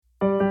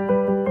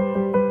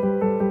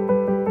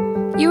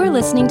You are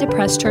listening to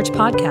Press Church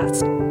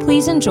Podcast.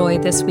 Please enjoy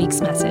this week's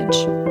message.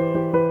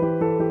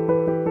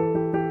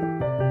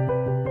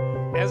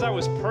 As I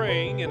was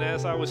praying and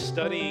as I was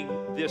studying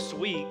this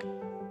week,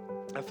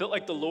 I felt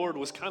like the Lord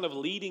was kind of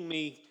leading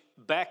me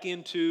back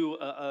into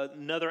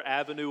another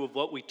avenue of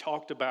what we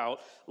talked about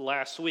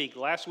last week.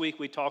 Last week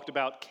we talked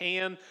about,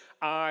 can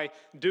I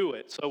do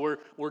it? So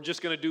we're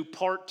just going to do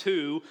part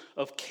 2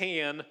 of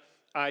can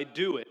I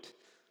do it?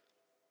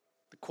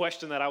 The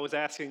question that I was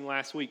asking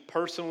last week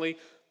personally,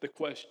 the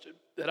question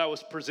that I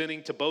was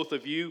presenting to both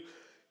of you,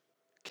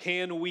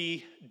 can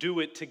we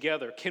do it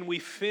together? Can we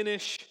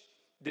finish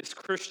this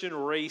Christian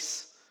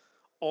race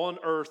on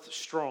earth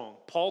strong?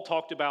 Paul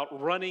talked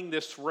about running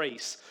this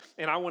race,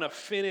 and I want to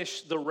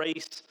finish the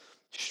race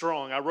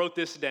strong. I wrote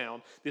this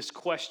down, this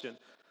question.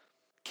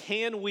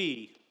 Can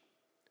we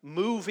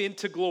move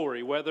into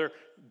glory, whether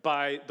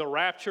by the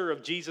rapture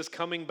of Jesus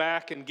coming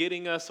back and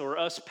getting us, or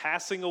us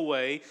passing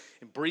away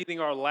and breathing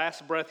our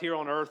last breath here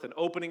on earth and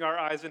opening our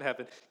eyes in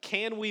heaven?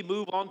 Can we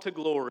move on to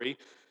glory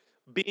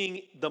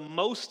being the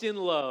most in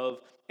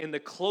love and the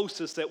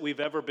closest that we've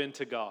ever been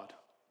to God?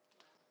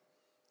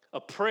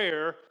 A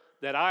prayer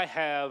that I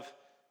have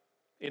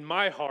in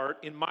my heart,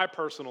 in my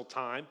personal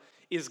time,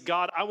 is,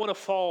 God, I want to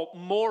fall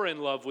more in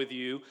love with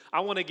you.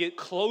 I want to get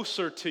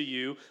closer to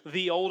you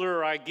the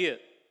older I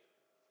get.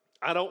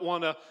 I don't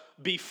want to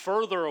be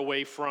further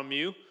away from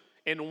you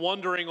and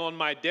wondering on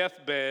my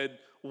deathbed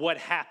what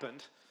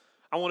happened.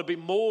 I want to be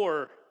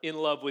more in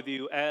love with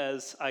you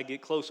as I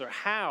get closer.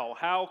 How?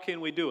 How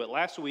can we do it?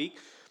 Last week,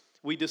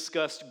 we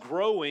discussed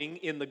growing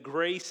in the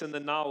grace and the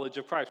knowledge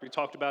of Christ. We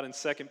talked about in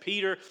 2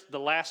 Peter, the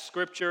last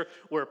scripture,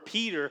 where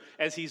Peter,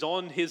 as he's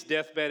on his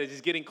deathbed, as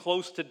he's getting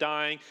close to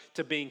dying,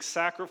 to being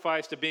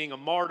sacrificed, to being a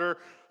martyr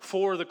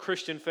for the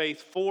Christian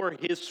faith, for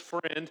his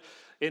friend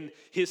and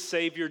his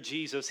Savior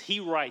Jesus, he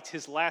writes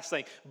his last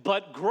thing,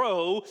 but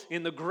grow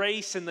in the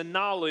grace and the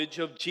knowledge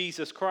of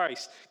Jesus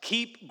Christ.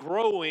 Keep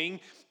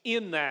growing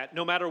in that,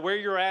 no matter where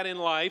you're at in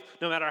life,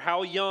 no matter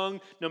how young,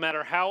 no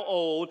matter how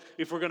old.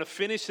 If we're going to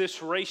finish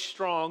this race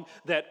strong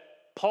that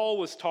Paul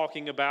was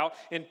talking about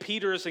and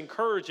Peter is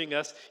encouraging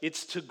us,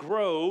 it's to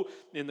grow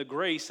in the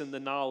grace and the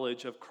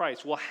knowledge of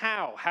Christ. Well,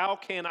 how? How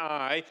can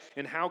I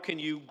and how can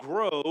you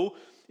grow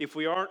if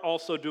we aren't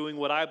also doing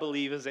what I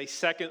believe is a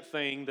second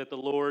thing that the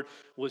Lord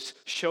was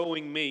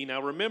showing me?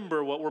 Now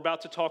remember, what we're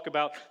about to talk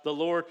about, the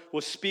Lord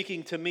was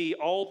speaking to me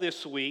all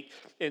this week.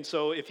 And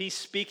so if he's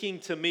speaking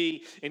to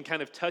me and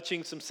kind of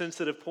touching some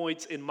sensitive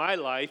points in my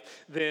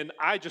life, then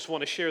I just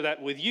want to share that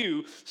with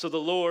you so the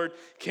Lord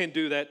can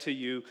do that to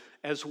you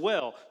as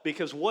well.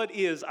 Because what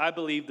is, I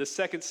believe, the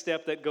second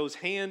step that goes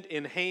hand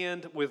in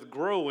hand with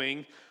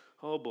growing?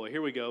 Oh boy,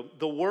 here we go.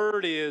 The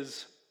word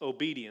is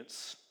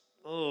obedience.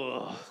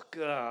 Oh,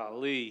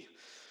 golly.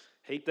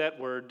 Hate that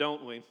word,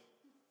 don't we?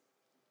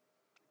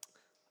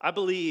 I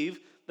believe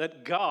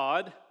that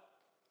God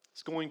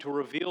is going to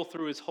reveal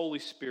through his Holy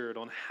Spirit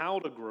on how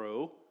to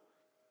grow.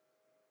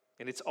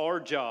 And it's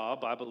our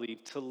job, I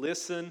believe, to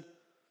listen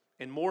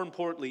and, more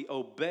importantly,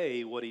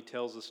 obey what he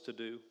tells us to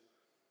do.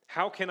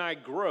 How can I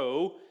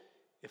grow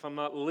if I'm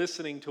not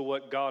listening to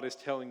what God is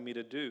telling me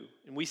to do?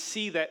 And we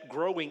see that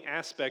growing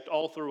aspect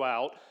all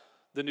throughout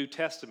the New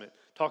Testament,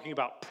 talking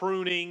about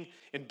pruning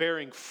and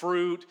bearing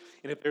fruit.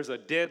 And if there's a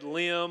dead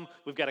limb,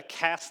 we've got to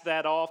cast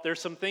that off. There's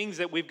some things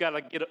that we've got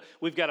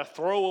to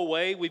throw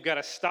away. We've got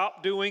to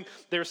stop doing.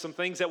 There's some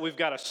things that we've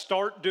got to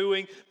start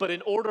doing. But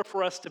in order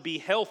for us to be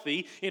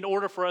healthy, in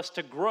order for us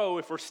to grow,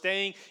 if we're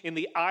staying in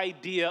the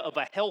idea of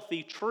a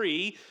healthy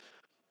tree,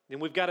 then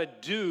we've got to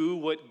do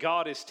what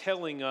God is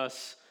telling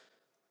us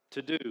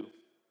to do.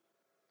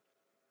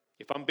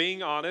 If I'm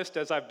being honest,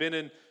 as I've been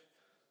in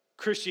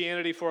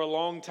Christianity for a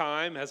long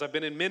time, as I've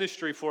been in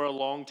ministry for a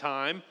long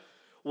time,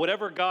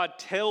 whatever God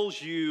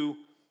tells you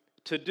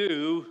to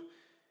do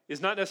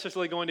is not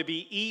necessarily going to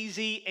be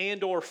easy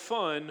and or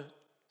fun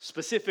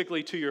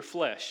specifically to your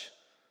flesh.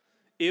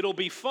 It'll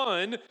be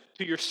fun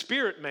to your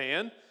spirit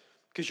man,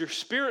 because your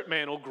spirit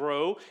man will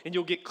grow and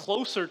you'll get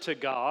closer to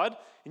God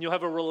and you'll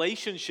have a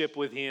relationship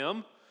with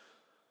him.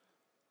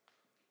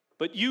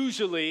 But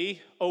usually,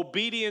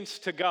 obedience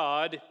to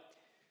God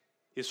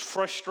is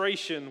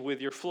frustration with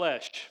your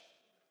flesh.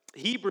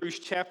 Hebrews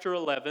chapter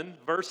 11,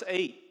 verse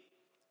 8.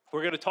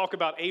 We're going to talk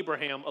about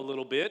Abraham a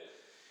little bit.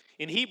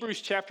 In Hebrews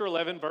chapter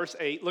 11, verse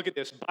 8, look at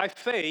this. By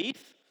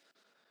faith,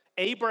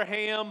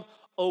 Abraham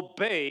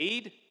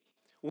obeyed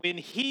when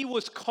he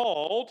was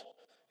called,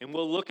 and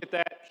we'll look at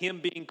that,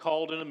 him being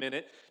called in a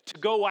minute, to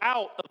go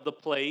out of the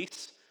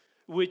place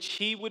which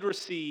he would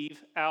receive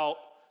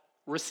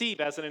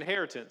as an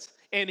inheritance.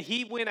 And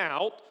he went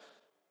out,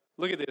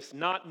 look at this,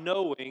 not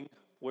knowing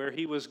where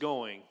he was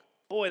going.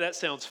 Boy, that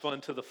sounds fun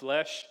to the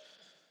flesh.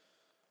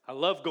 I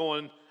love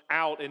going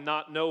out and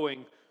not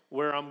knowing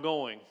where I'm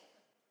going.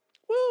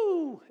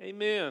 Woo!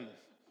 Amen.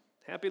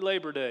 Happy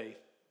Labor Day.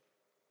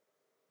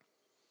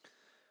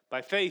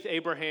 By faith,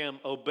 Abraham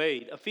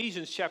obeyed.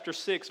 Ephesians chapter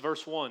 6,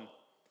 verse 1.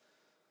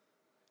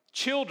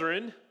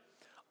 Children,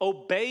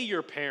 obey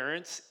your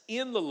parents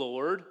in the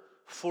Lord,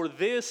 for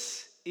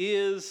this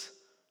is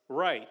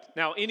right.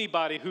 Now,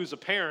 anybody who's a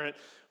parent,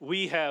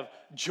 we have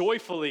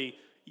joyfully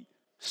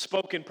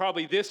spoken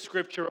probably this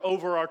scripture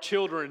over our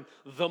children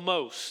the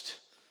most.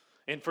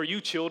 And for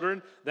you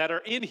children that are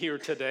in here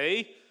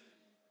today,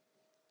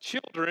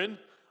 children,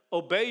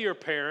 obey your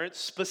parents,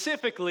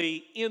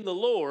 specifically in the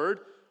Lord,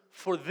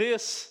 for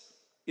this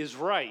is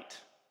right.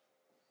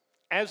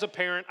 As a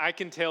parent, I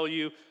can tell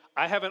you,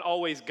 I haven't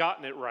always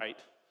gotten it right.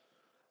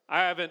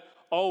 I haven't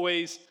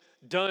always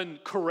done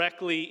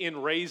correctly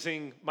in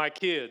raising my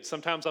kids.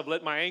 Sometimes I've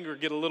let my anger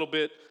get a little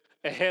bit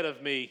ahead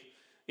of me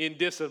in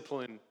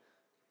discipline.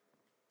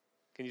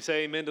 Can you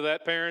say amen to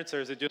that, parents,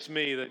 or is it just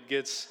me that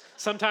gets...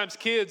 Sometimes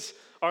kids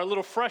are a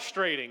little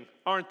frustrating,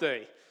 aren't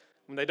they?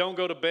 When they don't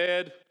go to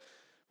bed,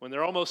 when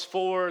they're almost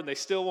 4 and they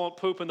still won't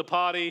poop in the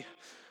potty,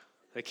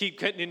 they keep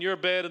getting in your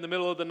bed in the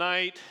middle of the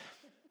night.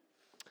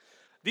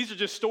 These are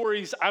just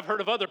stories I've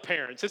heard of other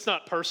parents. It's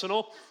not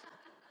personal.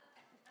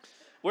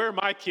 Where are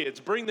my kids?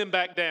 Bring them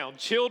back down.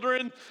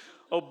 Children,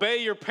 obey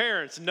your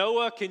parents.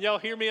 Noah, can y'all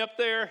hear me up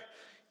there?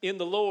 In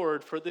the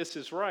Lord, for this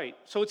is right.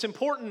 So it's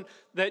important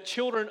that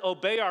children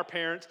obey our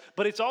parents,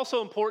 but it's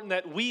also important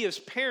that we as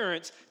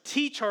parents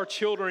teach our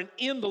children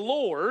in the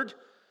Lord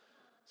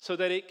so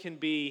that it can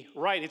be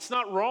right. It's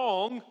not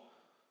wrong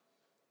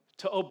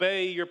to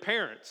obey your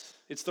parents.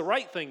 It's the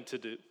right thing to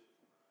do.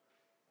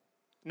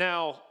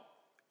 Now,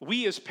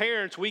 we as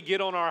parents, we get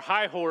on our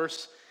high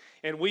horse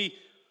and we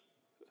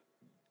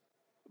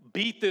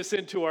beat this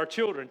into our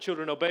children.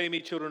 Children obey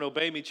me, children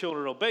obey me,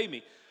 children obey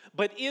me.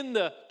 But in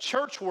the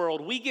church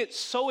world, we get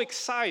so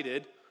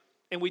excited,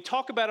 and we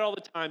talk about it all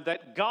the time,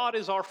 that God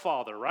is our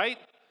Father, right?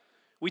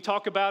 We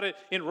talk about it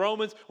in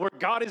Romans, where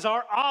God is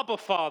our Abba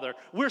Father.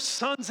 We're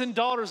sons and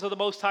daughters of the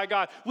Most High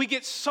God. We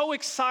get so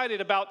excited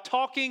about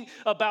talking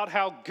about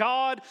how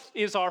God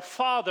is our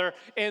Father,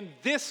 and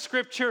this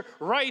scripture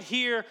right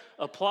here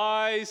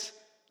applies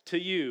to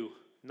you,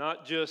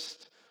 not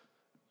just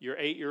your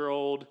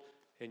 8-year-old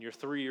and your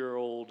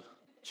 3-year-old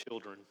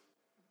children.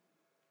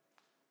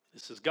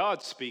 This is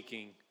God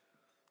speaking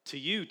to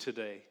you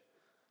today.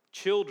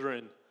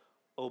 Children,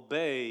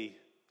 obey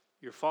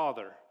your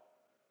father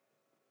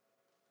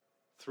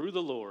through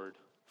the Lord,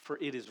 for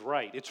it is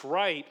right. It's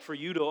right for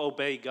you to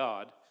obey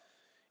God,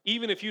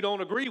 even if you don't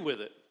agree with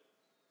it,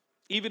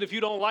 even if you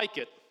don't like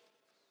it.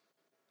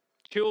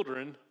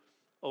 Children,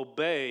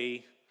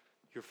 obey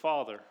your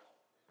father,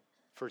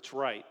 for it's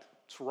right.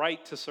 It's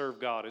right to serve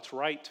God. It's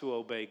right to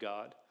obey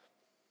God.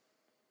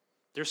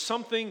 There's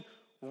something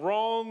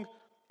wrong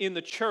in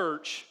the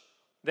church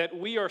that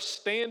we are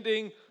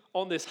standing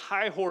on this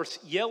high horse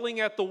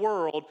yelling at the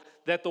world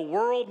that the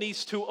world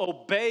needs to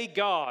obey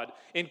God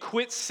and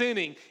quit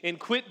sinning and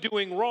quit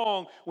doing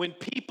wrong, when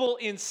people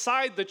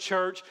inside the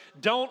church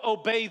don't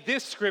obey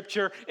this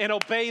scripture and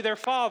obey their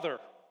father.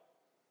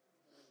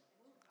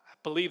 I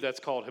believe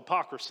that's called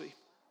hypocrisy.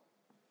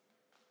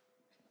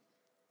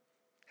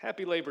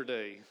 Happy Labor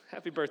Day.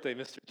 Happy birthday,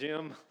 Mr.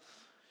 Jim.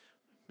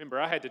 Remember,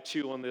 I had to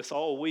chew on this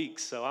all week,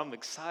 so I'm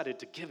excited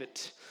to give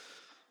it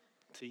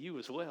to you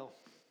as well.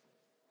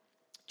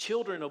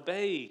 Children,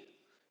 obey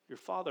your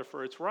father,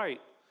 for it's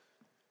right.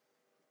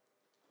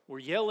 We're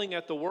yelling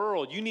at the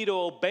world. You need to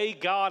obey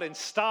God and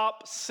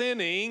stop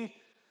sinning.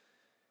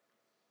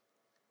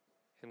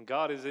 And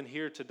God is in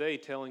here today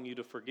telling you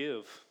to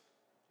forgive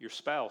your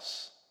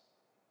spouse,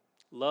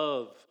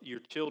 love your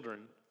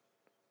children,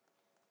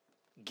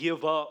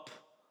 give up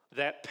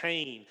that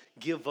pain,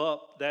 give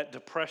up that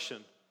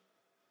depression,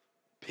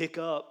 pick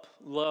up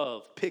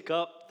love, pick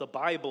up the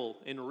Bible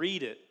and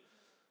read it.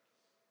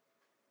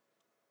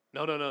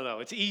 No.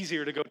 It's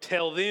easier to go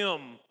tell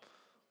them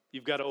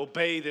you've got to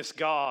obey this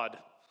God.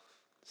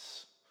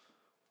 This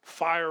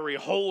fiery,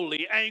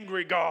 holy,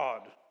 angry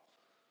God.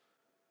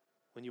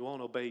 When you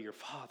won't obey your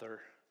Father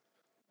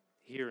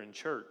here in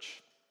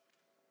church.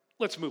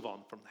 Let's move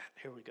on from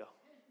that. Here we go.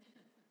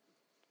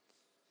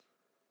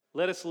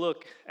 Let us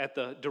look at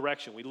the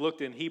direction. We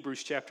looked in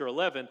Hebrews chapter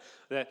 11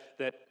 that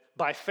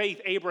by faith,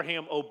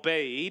 Abraham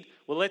obeyed.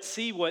 Well, let's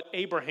see what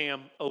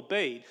Abraham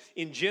obeyed.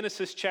 In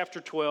Genesis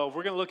chapter 12,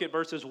 we're going to look at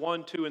verses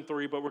 1, 2, and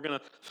 3, but we're going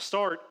to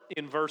start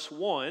in verse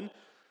 1.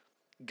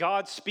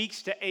 God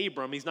speaks to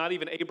Abram. He's not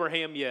even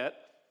Abraham yet.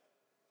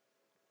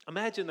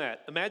 Imagine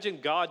that. Imagine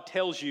God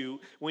tells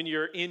you when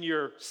you're in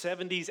your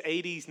 70s,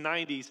 80s,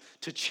 90s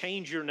to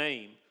change your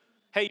name.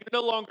 Hey,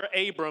 you're no longer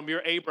Abram,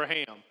 you're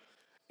Abraham.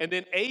 And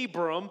then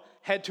Abram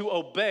had to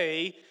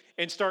obey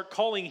and start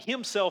calling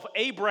himself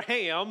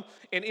Abraham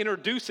and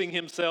introducing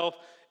himself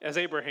as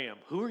Abraham.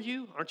 Who are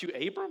you? Aren't you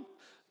Abram?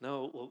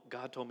 No, well,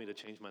 God told me to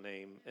change my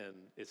name, and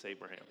it's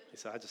Abraham. He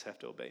said, I just have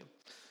to obey him.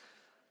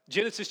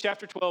 Genesis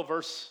chapter 12,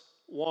 verse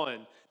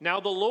 1. Now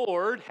the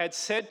Lord had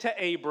said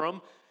to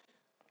Abram,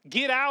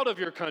 get out of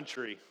your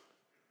country.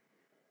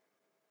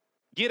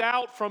 Get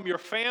out from your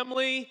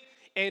family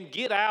and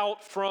get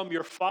out from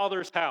your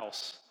father's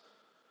house.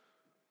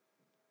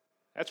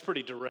 That's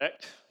pretty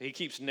direct. He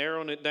keeps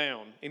narrowing it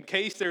down. In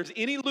case there's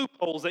any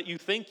loopholes that you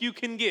think you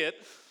can get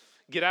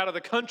out of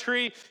the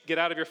country, get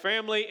out of your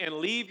family, and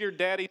leave your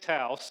daddy's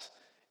house.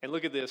 And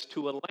look at this,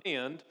 to a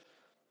land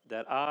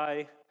that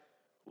I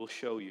will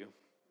show you.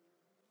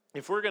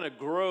 If we're going to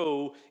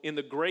grow in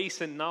the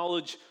grace and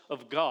knowledge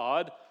of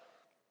God,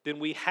 then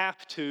we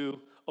have to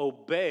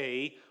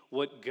obey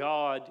what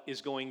God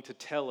is going to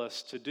tell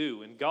us to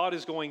do. And God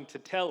is going to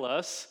tell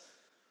us,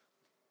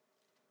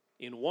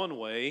 in one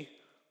way,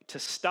 to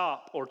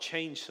stop or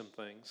change some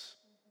things.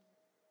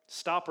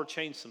 Stop or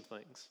change some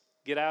things.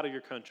 Get out of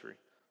your country.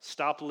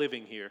 Stop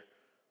living here.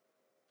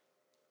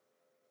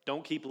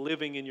 Don't keep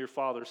living in your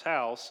father's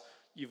house.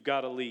 You've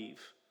got to leave.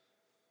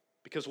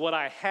 Because what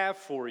I have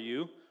for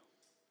you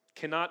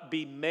cannot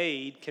be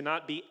made,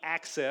 cannot be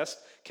accessed,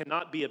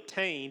 cannot be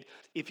obtained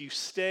if you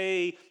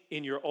stay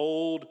in your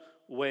old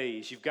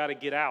ways. You've got to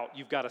get out.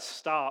 You've got to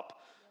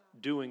stop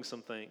doing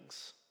some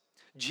things.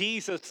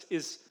 Jesus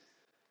is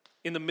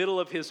in the middle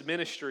of his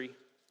ministry,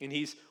 and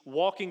he's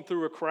walking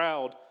through a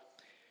crowd.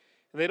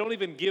 And they don't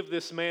even give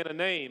this man a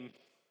name.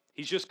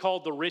 He's just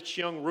called the rich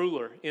young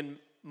ruler in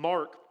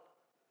Mark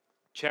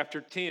chapter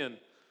 10,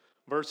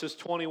 verses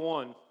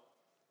 21.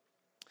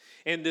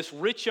 And this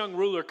rich young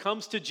ruler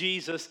comes to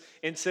Jesus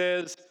and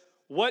says,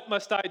 "What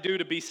must I do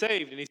to be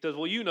saved?" And he says,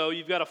 "Well,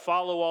 you've got to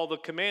follow all the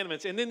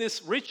commandments." And then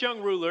this rich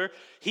young ruler,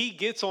 he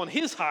gets on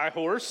his high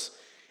horse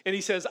and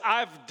he says,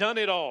 "I've done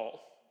it all."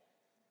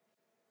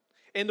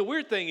 And the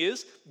weird thing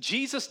is,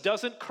 Jesus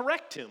doesn't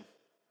correct him.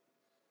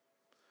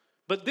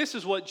 But this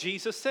is what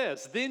Jesus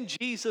says. Then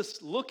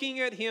Jesus, looking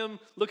at him,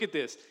 look at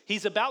this.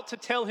 He's about to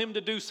tell him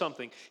to do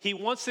something. He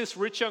wants this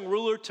rich young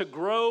ruler to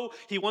grow.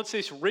 He wants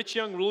this rich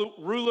young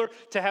ruler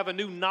to have a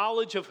new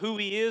knowledge of who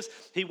he is.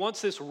 He wants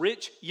this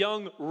rich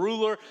young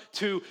ruler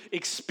to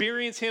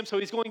experience him. So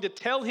he's going to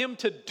tell him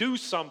to do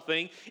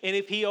something. And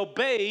if he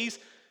obeys,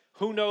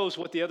 who knows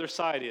what the other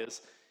side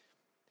is.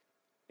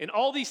 And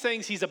all these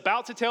things he's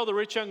about to tell the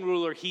rich young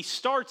ruler, he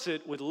starts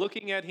it with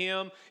looking at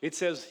him. It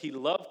says he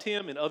loved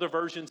him. In other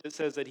versions, it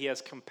says that he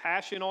has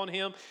compassion on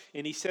him.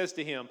 And he says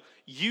to him,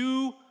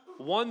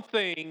 one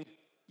thing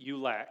you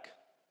lack.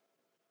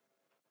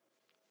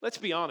 Let's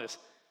be honest.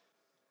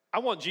 I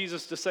want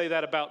Jesus to say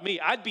that about me.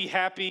 I'd be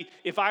happy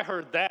if I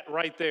heard that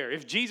right there.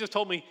 If Jesus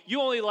told me,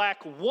 you only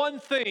lack one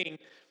thing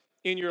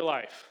in your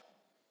life.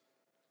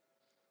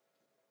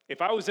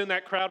 If I was in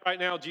that crowd right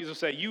now, Jesus would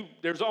say,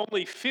 there's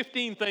only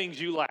 15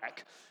 things you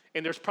lack.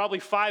 And there's probably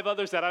 5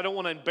 others that I don't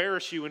want to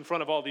embarrass you in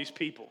front of all these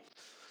people.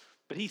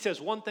 But he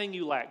says, one thing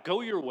you lack. Go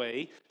your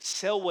way,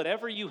 sell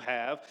whatever you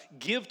have,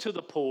 give to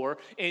the poor,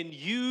 and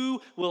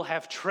you will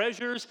have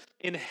treasures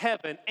in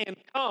heaven. And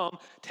come,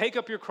 take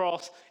up your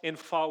cross and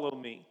follow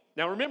me.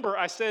 Now remember,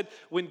 I said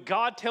when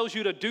God tells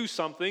you to do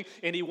something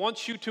and he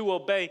wants you to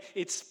obey,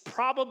 it's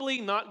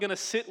probably not going to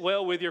sit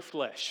well with your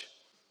flesh.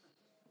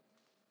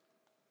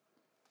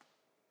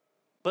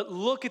 But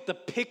look at the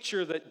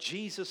picture that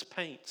Jesus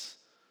paints.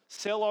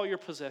 Sell all your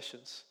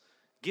possessions.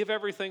 Give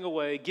everything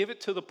away. Give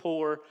it to the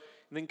poor.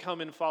 And then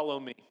come and follow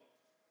me.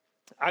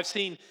 I've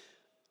seen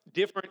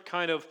different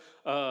kind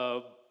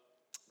of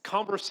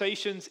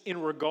conversations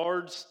in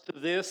regards to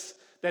this,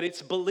 that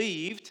it's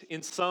believed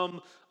in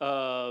some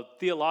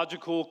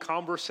theological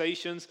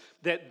conversations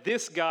that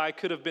this guy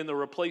could have been the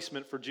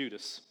replacement for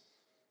Judas.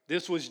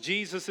 This was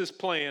Jesus'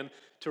 plan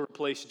to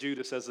replace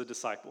Judas as a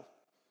disciple.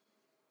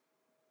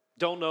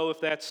 Don't know if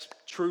that's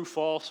true,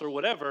 false, or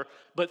whatever,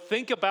 but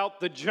think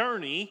about the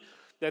journey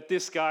that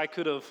this guy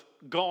could have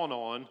gone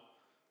on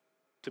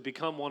to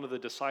become one of the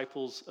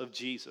disciples of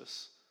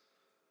Jesus.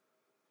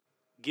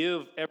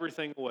 Give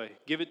everything away.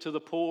 Give it to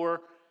the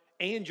poor,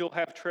 and you'll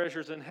have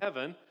treasures in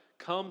heaven.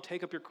 Come,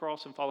 take up your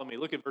cross and follow me.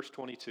 Look at verse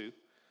 22.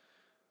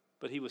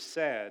 But he was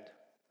sad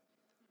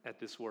at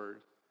this word,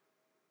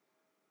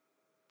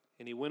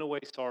 and he went away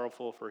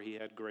sorrowful, for he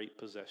had great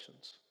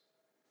possessions.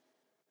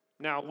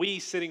 Now, we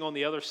sitting on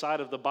the other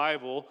side of the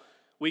Bible,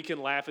 we can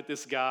laugh at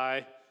this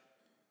guy.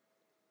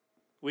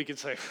 We can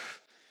say,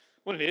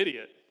 what an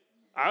idiot.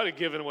 I would have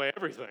given away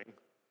everything.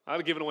 I would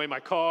have given away my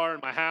car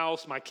and my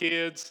house, my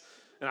kids,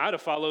 and I would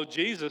have followed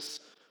Jesus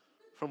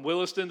from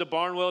Williston to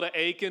Barnwell to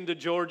Aiken to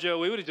Georgia.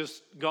 We would have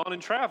just gone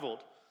and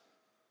traveled.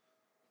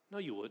 No,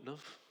 you wouldn't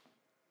have.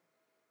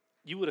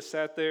 You would have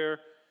sat there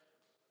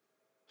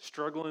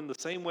struggling the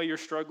same way you're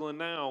struggling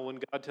now when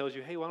God tells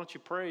you, hey, why don't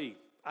you pray?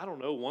 I don't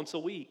know, once a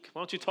week. Why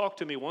don't you talk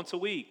to me once a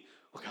week?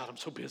 Oh, God, I'm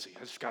so busy.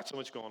 I just got so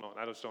much going on.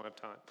 I just don't have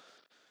time.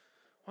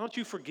 Why don't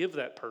you forgive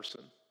that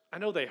person? I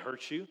know they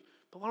hurt you,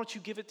 but why don't you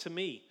give it to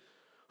me?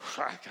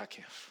 I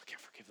can't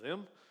forgive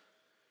them.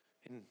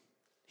 And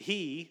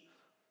he,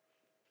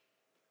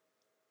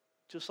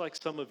 just like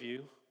some of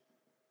you,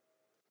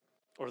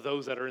 or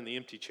those that are in the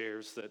empty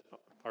chairs that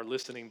are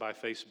listening by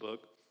Facebook,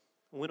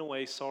 went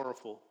away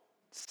sorrowful,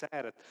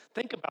 sad.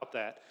 Think about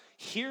that.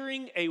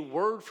 Hearing a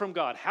word from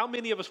God. How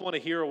many of us want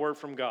to hear a word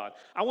from God?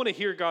 I want to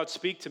hear God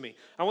speak to me.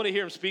 I want to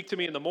hear him speak to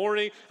me in the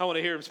morning. I want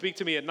to hear him speak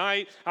to me at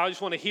night. I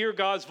just want to hear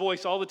God's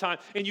voice all the time.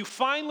 And you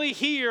finally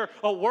hear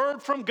a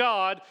word from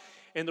God,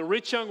 and the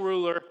rich young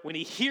ruler, when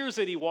he hears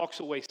it, he walks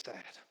away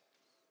sad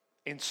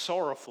and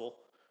sorrowful,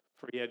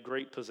 for he had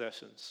great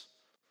possessions.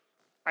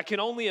 I can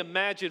only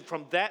imagine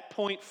from that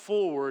point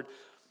forward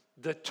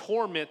the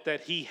torment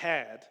that he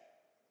had.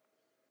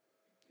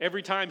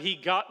 Every time he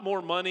got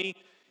more money,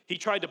 he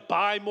tried to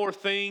buy more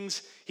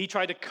things. He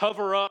tried to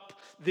cover up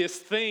this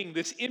thing,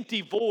 this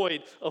empty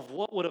void of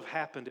what would have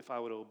happened if I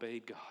would have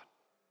obeyed God.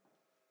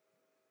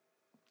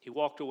 He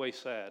walked away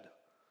sad,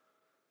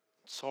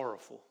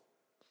 sorrowful.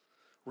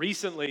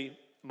 Recently,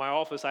 my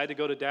office, I had to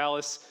go to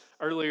Dallas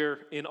earlier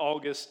in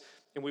August,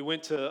 and we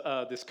went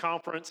to this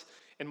conference,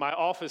 and my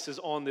office is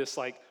on this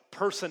like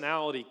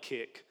personality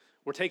kick.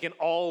 We're taking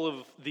all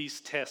of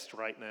these tests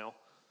right now.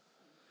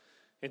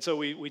 And so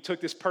we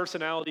took this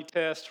personality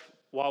test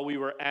while we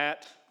were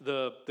at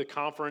the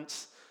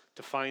conference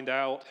to find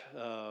out,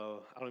 I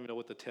don't even know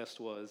what the test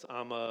was.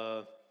 I'm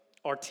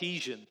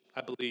artesian,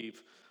 I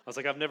believe. I was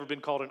like, I've never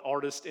been called an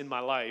artist in my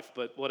life,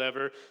 but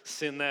whatever,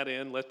 send that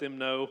in, let them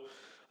know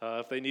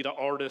if they need an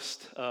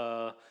artist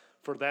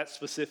for that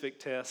specific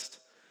test.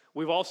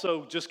 We've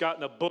also just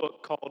gotten a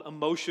book called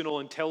Emotional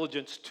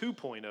Intelligence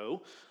 2.0.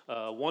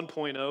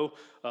 1.0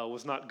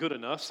 was not good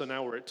enough, so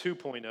now we're at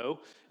 2.0.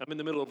 I'm in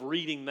the middle of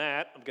reading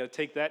that. I've got to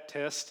take that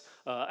test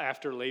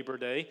after Labor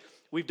Day.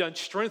 We've done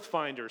Strength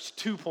Finders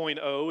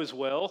 2.0 as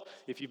well.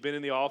 If you've been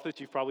in the office,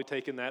 you've probably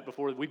taken that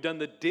before. We've done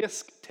the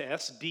DISC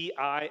test,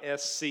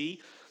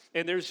 D-I-S-C.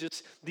 And there's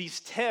just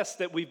these tests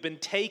that we've been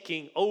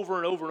taking over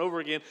and over and over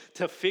again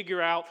to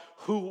figure out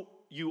who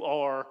you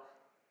are,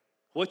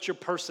 what your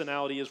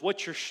personality is,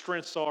 what your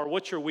strengths are,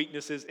 what your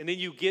weaknesses, and then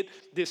you get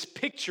this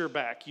picture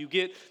back. You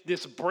get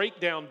this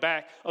breakdown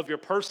back of your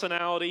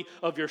personality,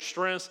 of your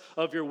strengths,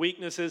 of your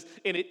weaknesses,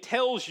 and it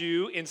tells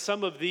you in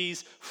some of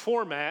these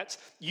formats,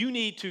 you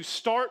need to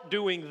start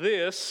doing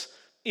this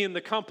in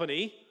the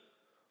company,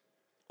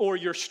 or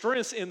your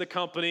strengths in the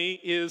company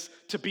is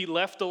to be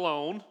left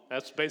alone.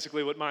 That's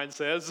basically what mine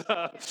says.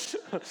 That's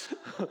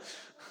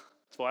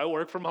why I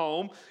work from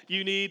home.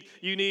 You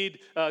need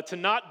to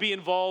not be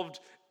involved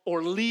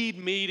or lead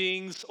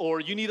meetings, or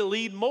you need to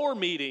lead more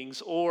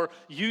meetings, or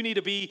you need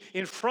to be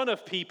in front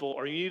of people,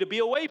 or you need to be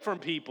away from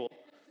people.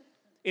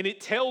 And it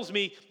tells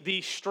me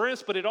the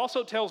strengths, but it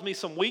also tells me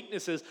some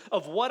weaknesses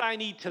of what I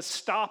need to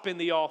stop in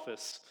the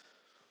office.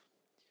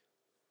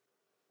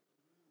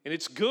 And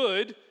it's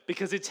good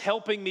because it's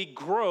helping me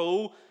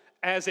grow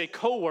as a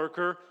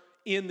coworker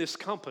in this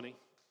company.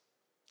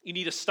 You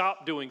need to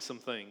stop doing some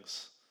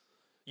things.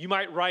 You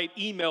might write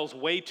emails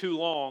way too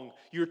long.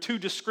 You're too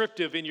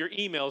descriptive in your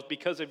emails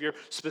because of your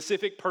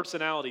specific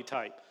personality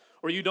type.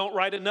 Or you don't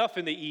write enough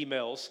in the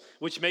emails,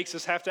 which makes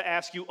us have to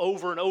ask you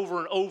over and over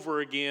and over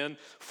again,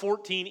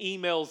 14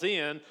 emails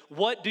in,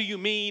 what do you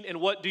mean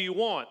and what do you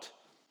want?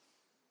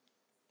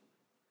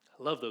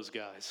 I love those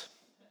guys.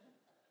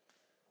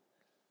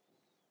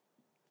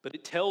 But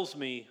it tells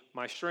me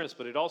my strengths,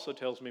 but it also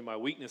tells me my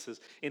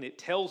weaknesses, and it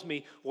tells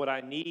me what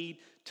I need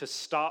to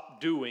stop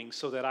doing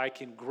so that I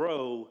can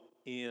grow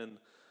in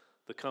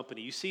the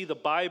company. You see, the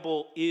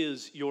Bible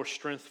is your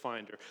strength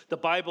finder. The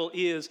Bible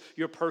is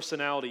your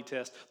personality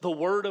test. The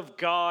Word of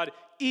God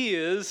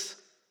is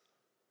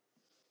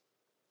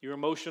your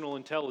emotional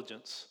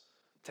intelligence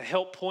to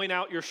help point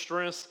out your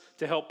strengths,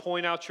 to help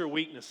point out your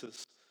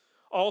weaknesses.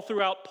 All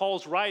throughout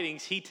Paul's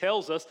writings, he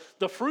tells us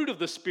the fruit of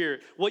the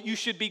Spirit, what you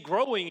should be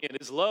growing in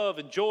is love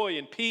and joy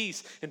and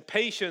peace and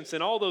patience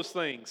and all those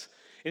things.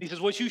 And he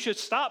says what you should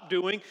stop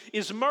doing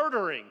is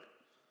murdering.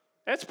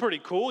 That's pretty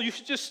cool. You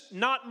should just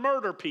not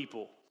murder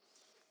people.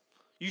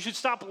 You should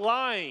stop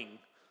lying. You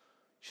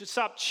should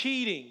stop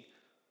cheating. You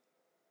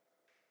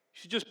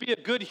should just be a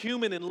good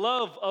human and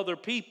love other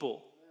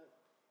people.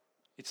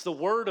 It's the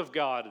Word of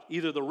God,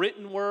 either the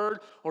written Word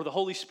or the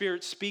Holy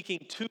Spirit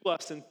speaking to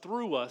us and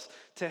through us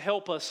to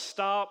help us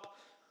stop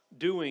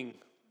doing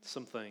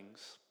some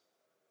things.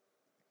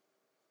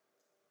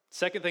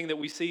 Second thing that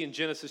we see in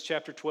Genesis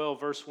chapter 12,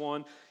 verse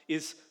 1,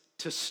 is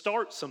to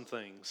start some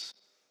things.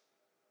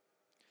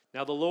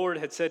 Now the Lord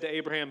had said to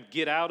Abraham,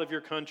 get out of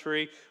your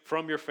country,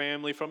 from your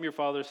family, from your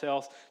father's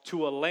house,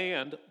 to a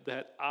land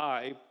that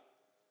I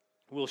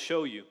will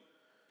show you.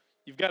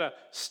 You've got to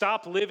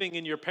stop living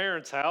in your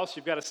parents' house.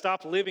 You've got to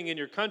stop living in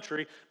your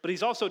country. But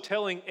he's also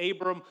telling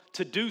Abram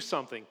to do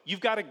something. You've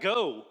got to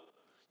go.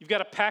 You've got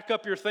to pack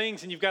up your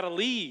things and you've got to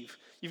leave.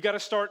 You've got to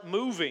start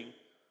moving. He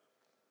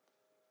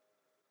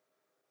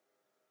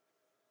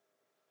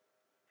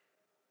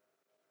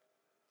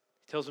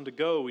tells him to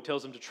go. He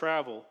tells him to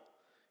travel.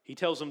 He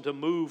tells him to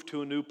move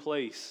to a new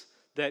place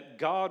that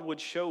God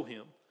would show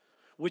him,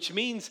 which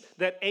means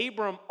that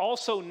Abram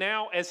also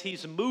now, as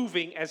he's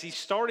moving, as he's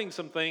starting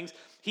some things,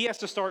 he has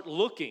to start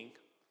looking.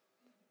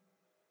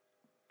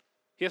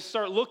 He has to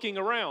start looking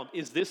around.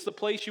 Is this the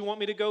place you want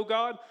me to go,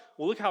 God?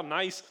 Well, look how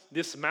nice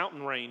this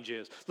mountain range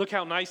is. Look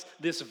how nice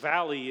this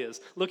valley is.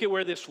 Look at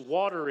where this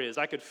water is.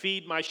 I could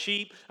feed my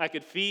sheep. I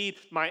could feed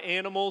my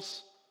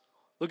animals.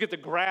 Look at the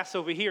grass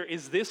over here.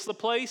 Is this the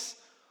place?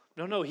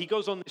 No, he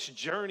goes on this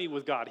journey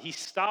with God. He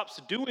stops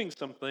doing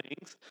some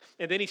things,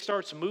 and then he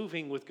starts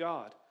moving with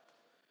God.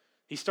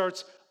 He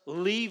starts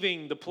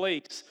leaving the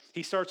place.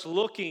 He starts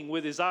looking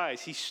with his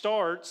eyes. He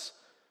starts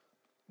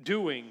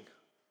doing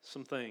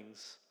some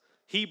things.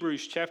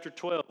 Hebrews chapter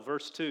 12,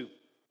 verse 2.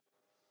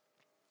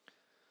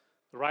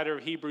 The writer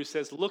of Hebrews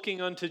says,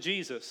 looking unto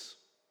Jesus,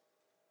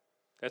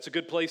 That's a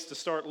good place to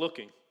start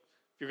looking.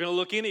 If you're going to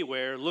look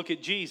anywhere, look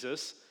at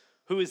Jesus,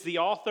 who is the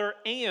author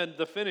and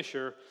the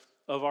finisher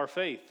of our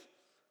faith.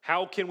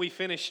 How can we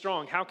finish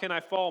strong? How can I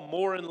fall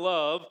more in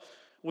love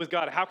with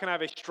God? How can I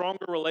have a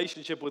stronger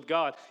relationship with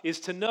God? Is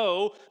to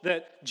know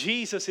that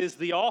Jesus is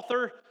the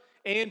author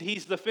and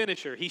he's the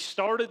finisher. He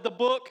started the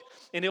book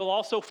and he'll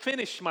also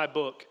finish my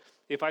book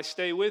if I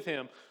stay with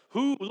him.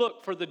 Who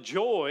looked for the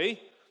joy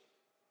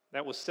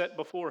that was set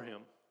before him?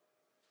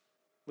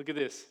 Look at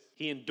this.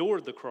 He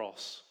endured the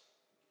cross.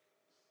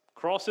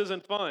 Cross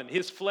isn't fun.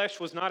 His flesh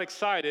was not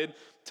excited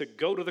to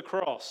go to the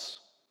cross,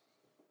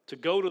 to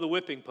go to the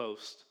whipping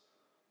post.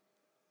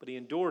 But he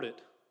endured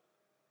it,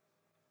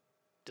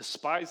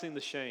 despising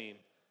the shame.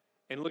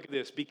 And look at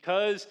this.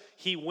 Because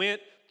he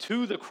went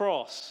to the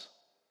cross,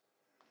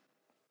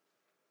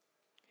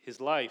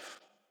 his life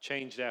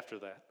changed after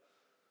that.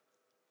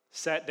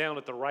 Sat down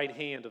at the right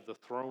hand of the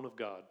throne of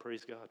God.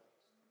 Praise God.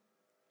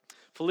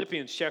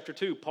 Philippians chapter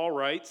 2, Paul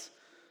writes,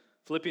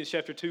 Philippians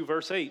chapter 2,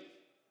 verse 8.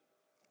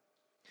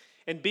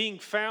 And being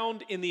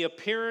found in the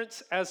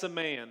appearance as a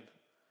man,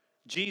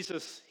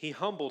 Jesus, he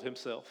humbled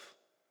himself.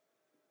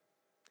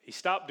 He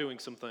stopped doing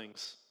some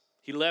things.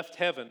 He left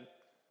heaven.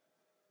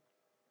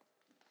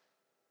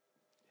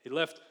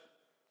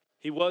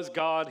 He was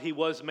God, he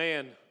was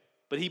man,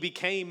 but he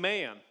became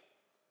man.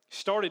 He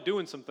started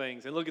doing some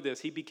things. And look at this,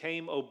 he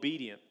became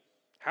obedient.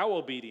 How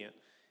obedient?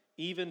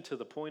 Even to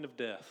the point of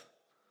death.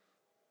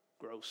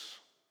 Gross.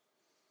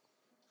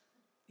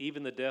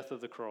 Even the death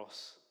of the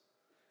cross.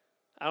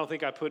 I don't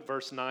think I put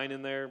verse 9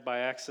 in there by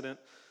accident.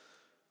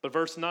 But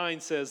verse 9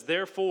 says,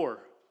 therefore,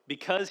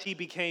 because he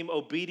became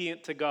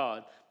obedient to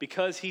God,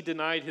 because he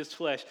denied his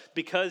flesh,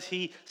 because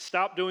he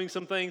stopped doing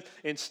some things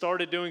and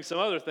started doing some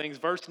other things,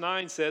 verse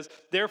 9 says,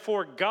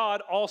 therefore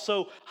God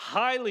also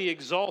highly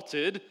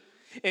exalted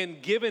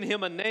and given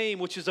him a name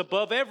which is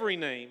above every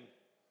name.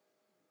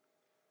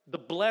 The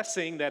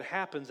blessing that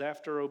happens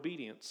after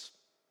obedience.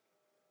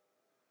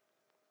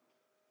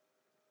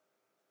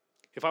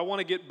 If I want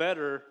to get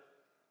better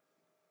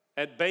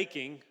at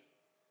baking,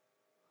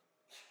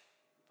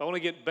 if I want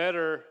to get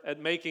better at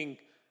making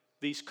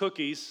these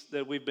cookies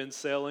that we've been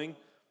selling,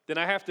 then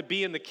I have to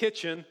be in the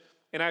kitchen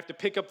and I have to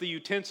pick up the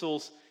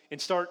utensils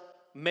and start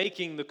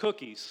making the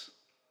cookies.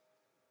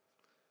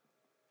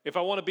 If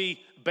I want to be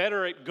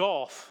better at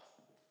golf,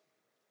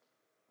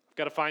 I've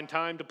got to find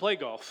time to play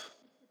golf.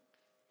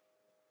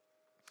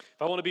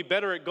 If I want to be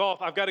better at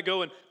golf, I've got to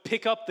go and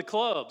pick up the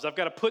clubs. I've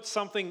got to put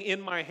something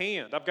in my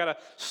hand. I've got to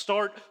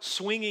start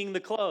swinging the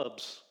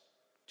clubs.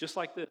 Just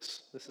like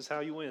this. This is how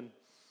you win.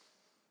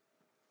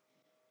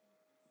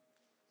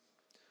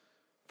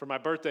 For my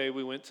birthday,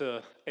 we went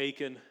to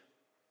Aiken.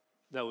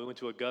 No, we went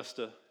to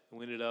Augusta, and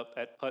we ended up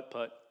at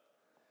Putt-Putt.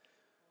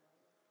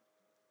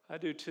 I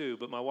do too,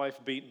 but my wife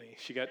beat me.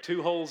 She got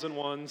 2 holes in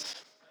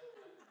ones,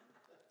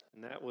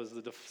 and that was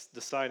the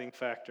deciding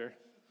factor.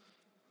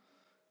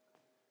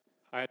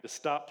 I had to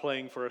stop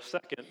playing for a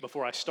second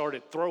before I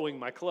started throwing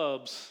my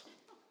clubs.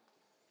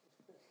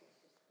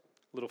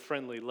 Little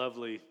friendly,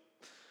 lovely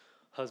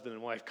husband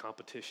and wife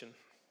competition.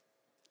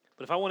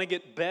 But if I want to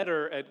get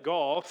better at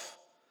golf,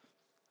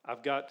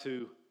 I've got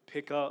to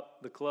pick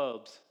up the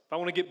clubs. If I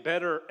want to get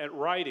better at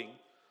writing,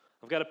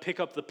 I've got to pick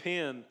up the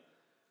pen,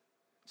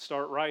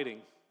 start writing.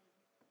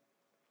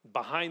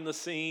 Behind the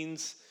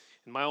scenes,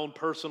 in my own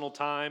personal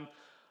time,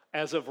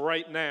 as of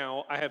right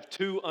now, I have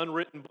 2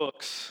 unwritten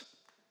books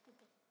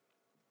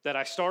that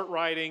I start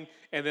writing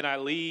and then I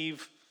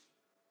leave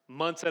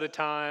months at a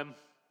time,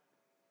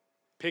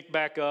 pick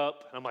back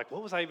up, and I'm like,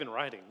 what was I even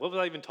writing? What was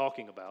I even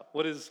talking about?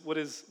 What is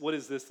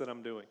this that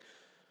I'm doing?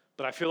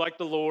 But I feel like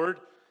the Lord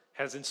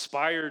has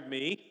inspired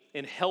me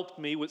and helped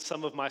me with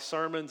some of my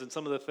sermons and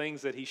some of the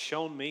things that he's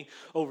shown me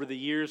over the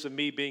years of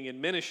me being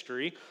in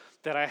ministry,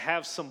 that I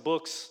have some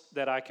books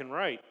that I can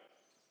write.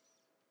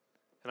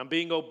 And I'm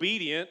being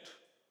obedient.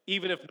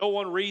 Even if no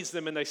one reads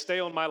them and they stay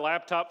on my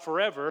laptop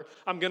forever,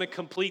 I'm going to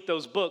complete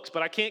those books.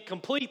 But I can't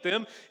complete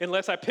them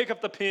unless I pick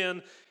up the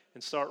pen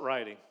and start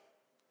writing.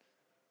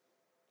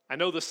 I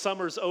know the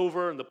summer's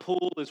over and the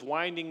pool is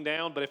winding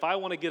down, but if I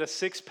want to get a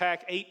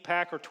 6-pack,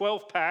 8-pack, or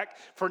 12-pack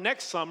for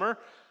next summer,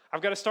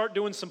 I've got to start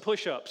doing some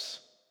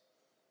push-ups,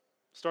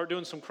 start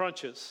doing some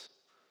crunches.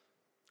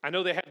 I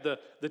know they have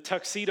the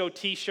tuxedo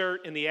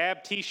t-shirt and the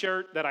ab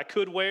t-shirt that I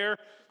could wear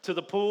to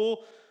the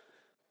pool,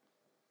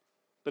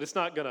 but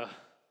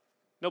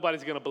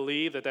nobody's going to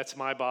believe that that's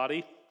my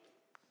body.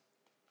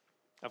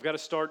 I've got to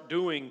start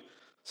doing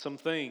some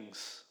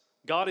things.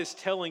 God is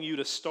telling you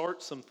to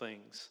start some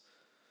things.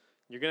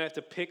 You're going to have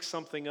to pick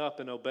something up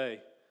and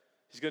obey.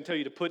 He's going to tell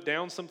you to put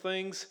down some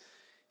things.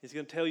 He's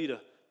going to tell you to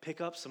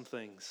pick up some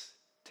things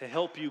to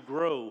help you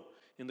grow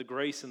in the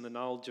grace and the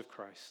knowledge of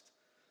Christ.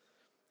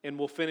 And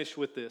we'll finish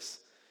with this.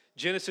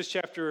 Genesis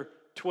chapter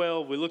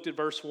 12, we looked at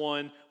verse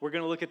 1. We're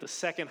going to look at the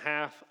second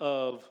half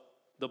of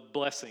the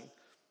blessing.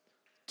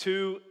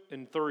 2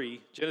 and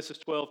 3, Genesis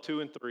 12,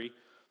 2 and 3.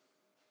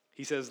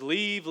 He says,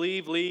 leave,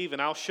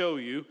 and I'll show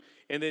you.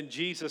 And then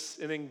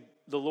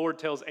the Lord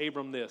tells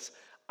Abram this,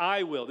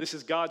 I will, this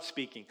is God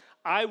speaking,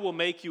 I will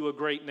make you a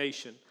great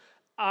nation.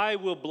 I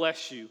will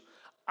bless you.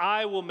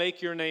 I will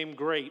make your name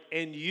great,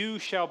 and you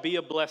shall be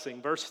a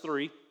blessing. Verse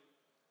 3,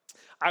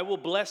 I will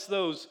bless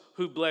those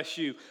who bless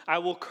you. I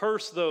will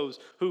curse those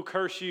who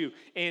curse you.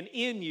 And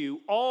in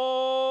you,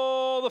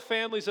 all the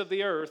families of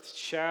the earth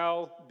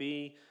shall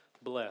be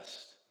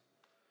blessed.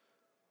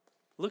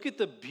 Look at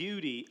the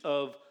beauty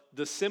of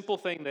the simple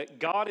thing that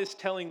God is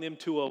telling them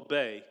to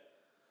obey.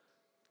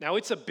 Now,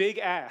 it's a big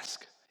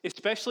ask,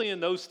 especially in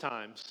those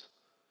times.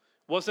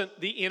 Wasn't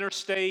the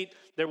interstate,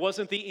 there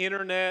wasn't the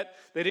internet,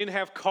 they didn't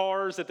have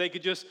cars that they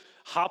could just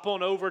hop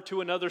on over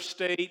to another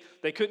state.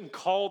 They couldn't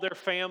call their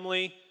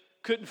family,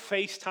 couldn't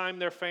FaceTime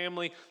their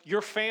family.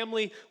 Your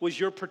family was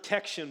your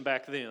protection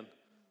back then.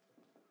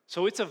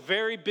 So it's a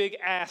very big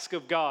ask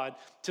of God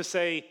to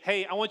say,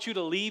 hey, I want you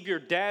to leave your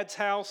dad's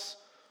house.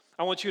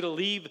 I want you to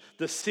leave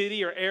the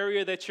city or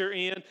area that you're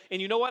in.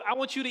 And you know what? I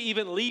want you to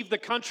even leave the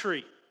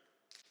country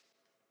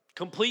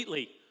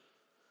completely.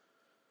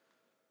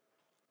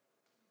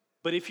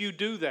 But if you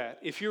do that,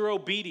 if you're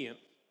obedient,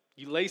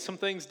 you lay some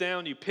things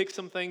down, you pick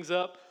some things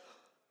up,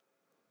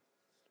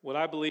 what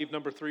I believe,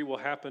 number 3, will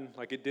happen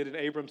like it did in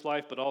Abram's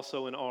life, but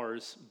also in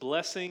ours.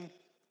 Blessing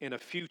and a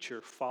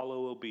future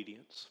follow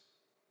obedience.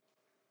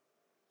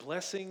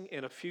 Blessing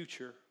and a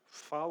future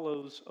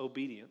follows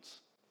obedience.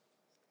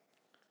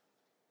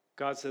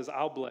 God says,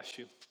 I'll bless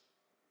you.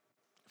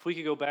 If we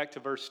could go back to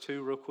verse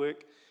 2 real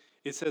quick.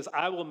 It says,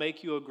 I will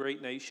make you a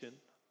great nation.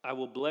 I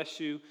will bless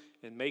you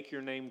and make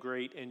your name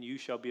great, and you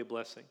shall be a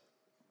blessing.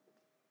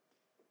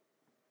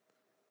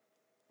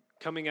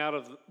 Coming out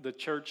of the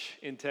church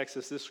in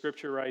Texas, this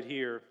scripture right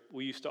here,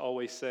 we used to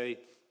always say,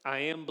 I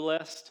am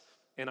blessed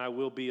and I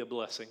will be a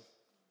blessing.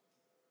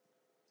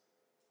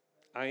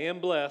 I am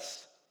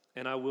blessed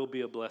and I will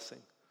be a blessing.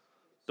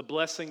 The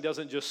blessing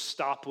doesn't just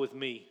stop with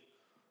me.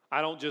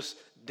 I don't just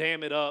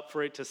dam it up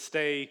for it to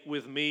stay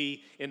with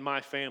me and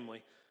my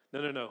family.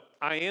 No.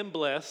 I am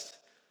blessed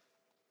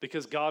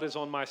because God is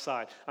on my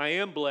side. I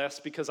am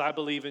blessed because I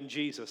believe in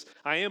Jesus.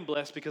 I am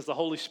blessed because the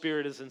Holy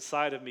Spirit is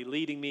inside of me,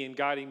 leading me and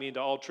guiding me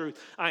into all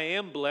truth. I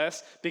am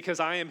blessed because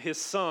I am his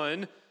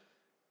son,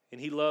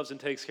 and he loves and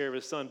takes care of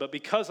his son. But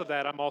because of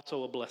that, I'm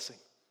also a blessing.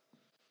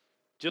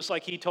 Just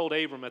like he told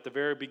Abram at the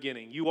very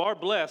beginning, you are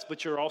blessed,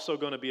 but you're also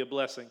going to be a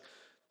blessing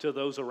to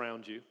those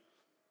around you,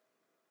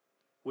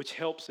 which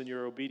helps in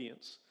your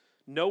obedience.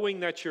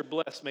 Knowing that you're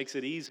blessed makes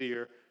it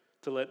easier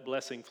to let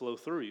blessing flow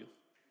through you.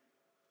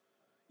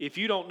 If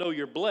you don't know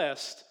you're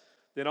blessed,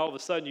 then all of a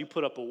sudden you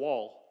put up a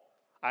wall.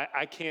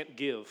 I can't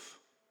give.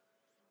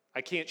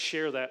 I can't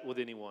share that with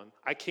anyone.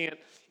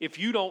 If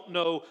you don't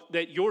know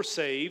that you're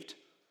saved,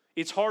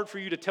 it's hard for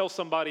you to tell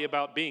somebody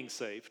about being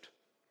saved.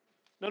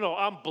 No,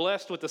 I'm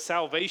blessed with the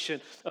salvation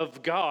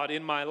of God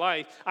in my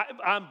life.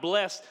 I'm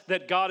blessed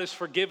that God has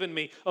forgiven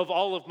me of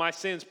all of my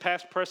sins,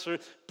 past,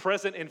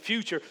 present, and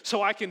future,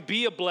 so I can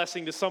be a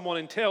blessing to someone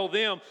and tell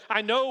them,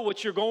 I know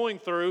what you're going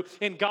through,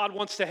 and God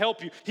wants to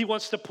help you. He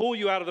wants to pull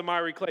you out of the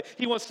miry clay.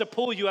 He wants to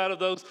pull you out of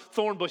those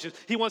thorn bushes.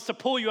 He wants to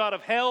pull you out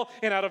of hell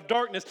and out of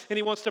darkness, and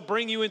he wants to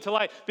bring you into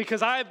light.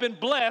 Because I have been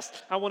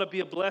blessed, I want to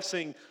be a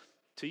blessing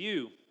to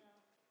you.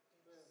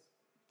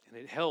 And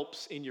it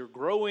helps in your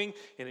growing,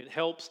 and it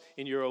helps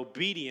in your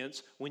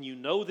obedience when you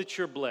know that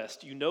you're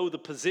blessed. You know the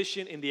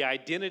position and the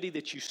identity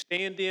that you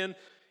stand in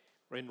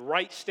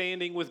right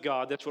standing with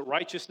God. That's what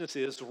righteousness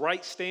is,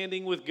 right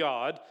standing with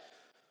God.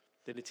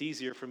 Then it's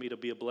easier for me to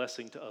be a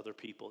blessing to other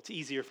people. It's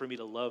easier for me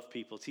to love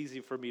people. It's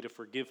easier for me to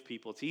forgive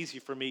people. It's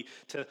easier for me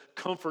to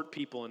comfort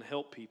people and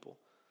help people.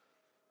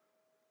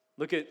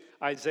 Look at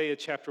Isaiah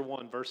chapter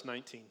 1, verse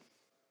 19.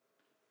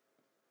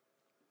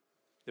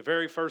 The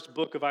very first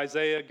book of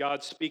Isaiah,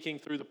 God speaking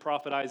through the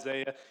prophet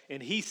Isaiah,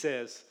 and he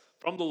says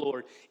from the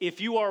Lord, if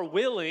you are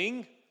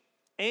willing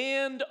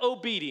and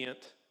obedient,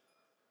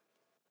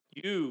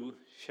 you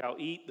shall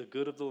eat the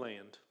good of the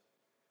land.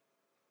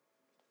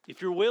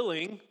 If you're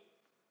willing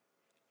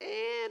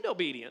and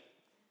obedient,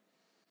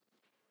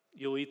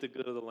 you'll eat the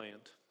good of the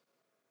land.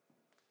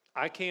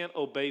 I can't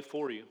obey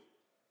for you.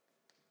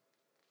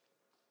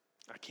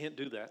 I can't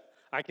do that.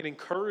 I can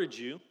encourage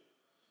you.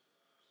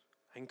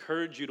 I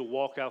encourage you to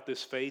walk out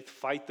this faith,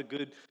 fight the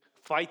good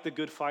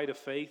fight of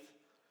faith.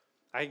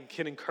 I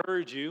can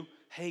encourage you,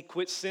 hey,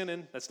 quit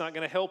sinning. That's not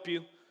going to help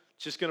you.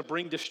 It's just going to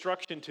bring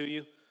destruction to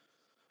you.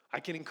 I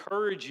can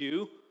encourage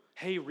you,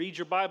 hey, read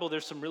your Bible.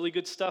 There's some really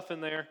good stuff in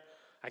there.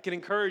 I can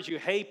encourage you,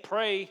 hey,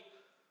 pray.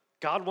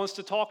 God wants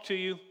to talk to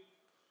you.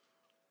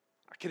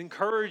 I can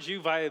encourage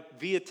you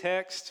via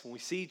text. When we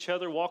see each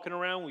other walking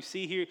around, we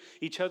see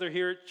each other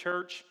here at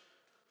church.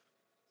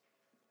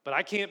 But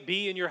I can't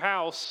be in your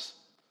house.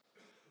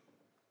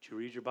 Did you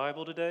read your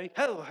Bible today?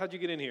 How'd you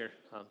get in here?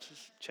 I'm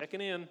just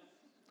checking in.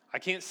 I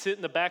can't sit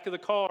in the back of the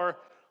car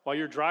while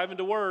you're driving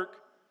to work.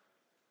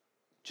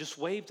 Just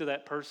wave to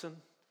that person,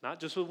 not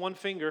just with one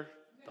finger,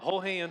 the whole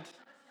hand.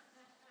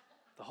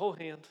 The whole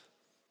hand.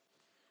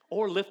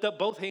 Or lift up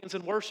both hands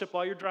in worship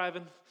while you're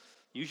driving.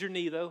 Use your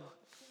knee, though.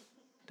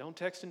 Don't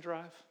text and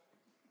drive.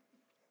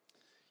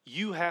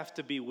 You have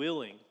to be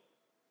willing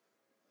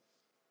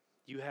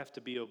you have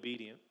to be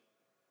obedient.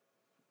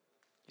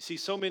 You see,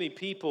 so many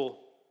people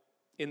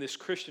in this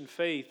Christian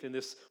faith, in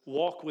this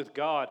walk with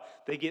God,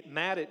 they get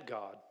mad at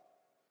God.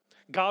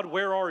 God,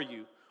 where are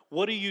you?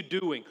 What are you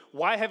doing?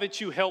 Why haven't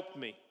you helped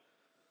me?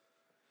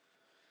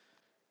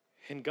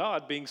 And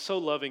God, being so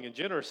loving and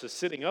generous, is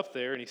sitting up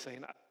there and he's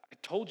saying, I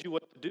told you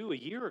what to do a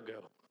year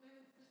ago.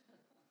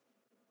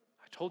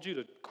 I told you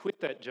to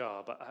quit that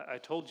job. I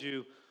told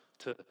you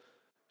to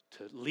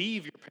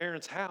leave your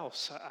parents'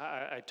 house.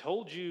 I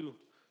told you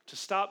to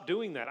stop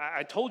doing that.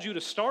 I told you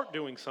to start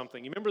doing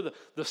something. You remember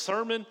the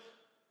sermon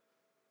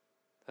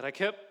that I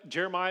kept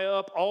Jeremiah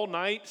up all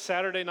night,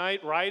 Saturday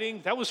night,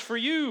 writing? That was for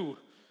you.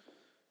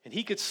 And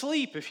he could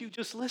sleep if you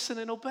just listen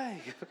and obey.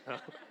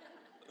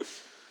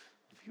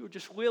 If you were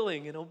just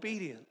willing and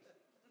obedient.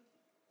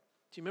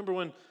 Do you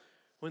remember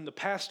when the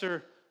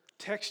pastor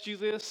texted you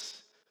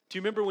this? Do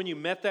you remember when you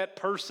met that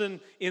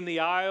person in the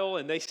aisle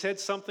and they said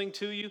something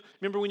to you?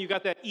 Remember when you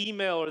got that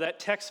email or that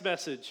text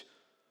message?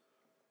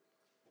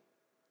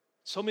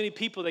 So many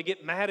people, they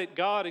get mad at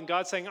God, and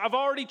God's saying, I've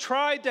already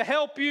tried to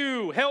help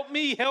you. Help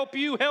me, help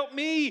you, help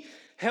me,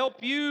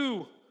 help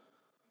you.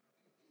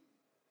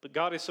 But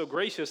God is so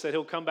gracious that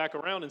he'll come back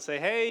around and say,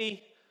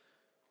 hey,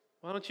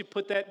 why don't you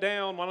put that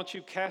down? Why don't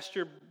you cast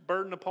your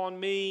burden upon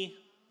me?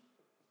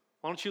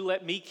 Why don't you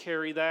let me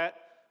carry that?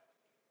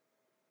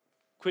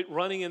 Quit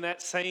running in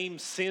that same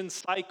sin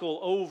cycle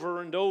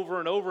over and over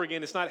and over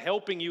again. It's not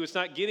helping you. It's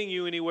not getting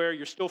you anywhere.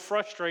 You're still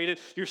frustrated.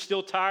 You're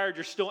still tired.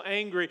 You're still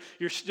angry.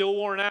 You're still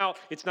worn out.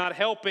 It's not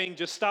helping.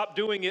 Just stop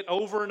doing it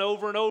over and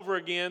over and over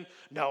again.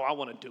 No, I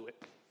want to do it.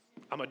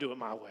 I'm going to do it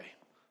my way.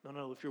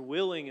 No. If you're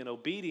willing and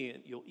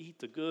obedient, you'll eat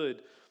the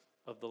good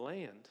of the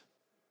land.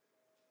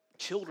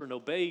 Children,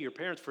 obey your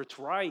parents, for it's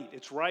right.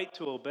 It's right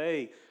to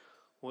obey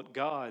what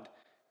God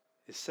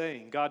is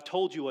saying. God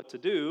told you what to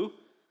do.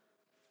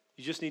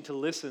 You just need to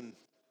listen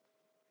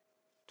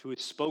to his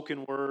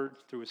spoken word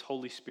through his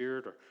Holy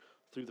Spirit or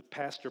through the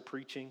pastor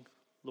preaching.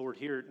 Lord,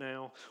 hear it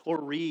now.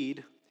 Or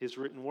read his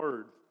written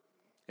word.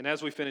 And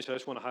as we finish, I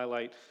just want to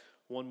highlight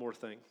one more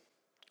thing.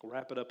 We'll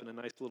wrap it up in a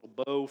nice little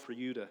bow for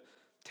you to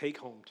take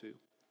home to.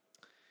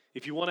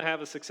 If you want to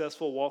have a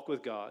successful walk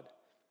with God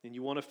and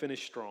you want to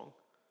finish strong,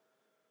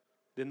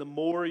 then the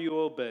more you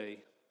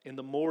obey and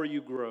the more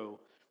you grow,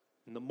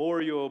 and the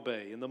more you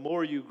obey and the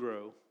more you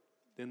grow,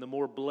 then the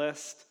more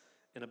blessed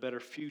and a better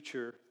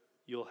future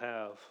you'll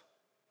have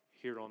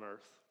here on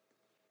earth.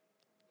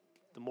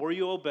 The more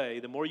you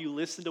obey, the more you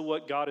listen to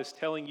what God is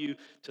telling you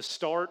to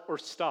start or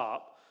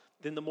stop,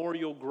 then the more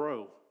you'll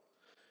grow.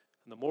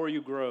 And the more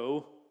you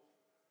grow,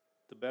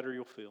 the better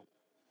you'll feel.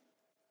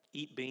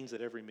 Eat beans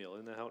at every meal.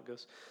 Isn't that how it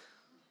goes?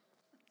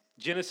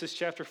 Genesis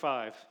chapter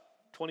 5,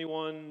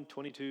 21,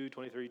 22,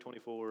 23,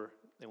 24,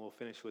 and we'll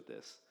finish with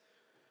this.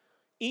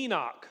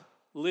 Enoch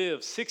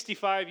lived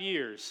 65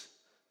 years,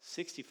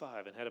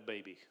 65, and had a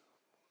baby.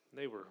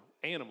 They were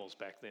animals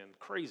back then,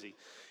 crazy.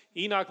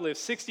 Enoch lived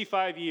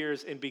 65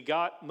 years and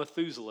begot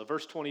Methuselah,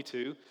 verse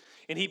 22.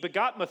 And he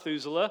begot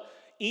Methuselah.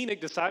 Enoch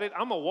decided,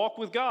 I'm going to walk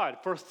with God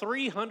for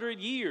 300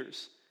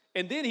 years.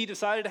 And then he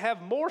decided to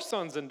have more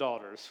sons and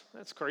daughters.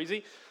 That's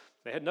crazy.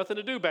 They had nothing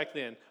to do back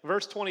then.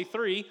 Verse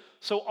 23,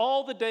 so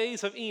all the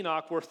days of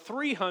Enoch were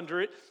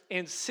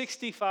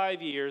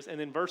 365 years. And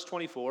then verse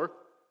 24,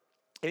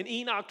 and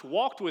Enoch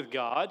walked with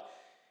God,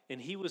 and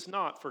he was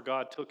not, for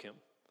God took him.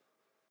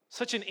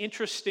 Such an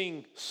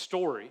interesting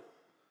story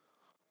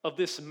of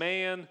this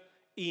man,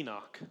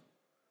 Enoch.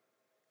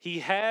 He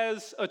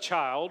has a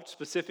child,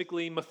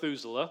 specifically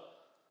Methuselah.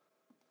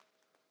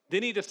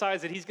 Then he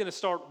decides that he's going to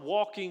start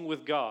walking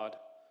with God.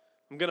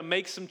 I'm going to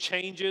make some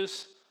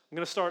changes. I'm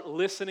going to start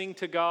listening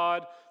to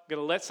God. I'm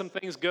going to let some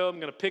things go. I'm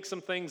going to pick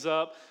some things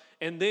up.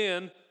 And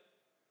then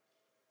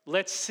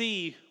let's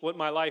see what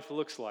my life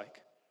looks like.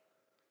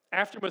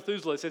 After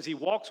Methuselah, it says he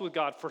walks with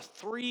God for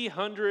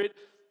 300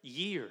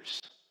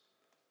 years.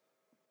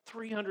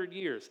 300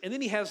 years. And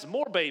then he has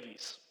more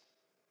babies.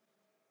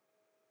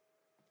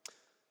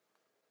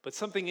 But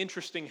something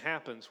interesting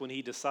happens when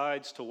he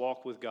decides to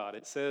walk with God.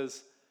 It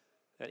says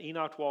that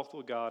Enoch walked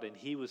with God and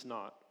he was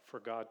not, for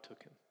God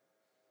took him.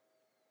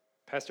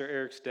 Pastor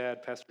Eric's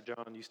dad, Pastor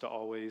John, used to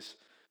always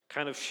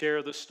kind of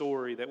share the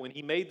story that when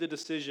he made the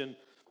decision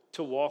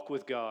to walk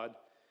with God,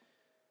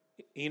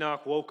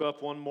 Enoch woke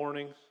up one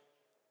morning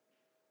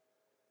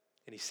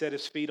and he set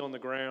his feet on the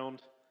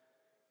ground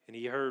and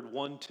he heard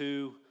 1,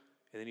 2,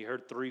 and then he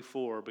heard 3,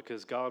 4,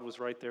 because God was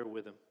right there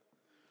with him.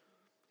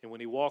 And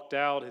when he walked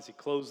out, as he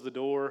closed the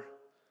door,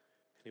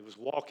 and he was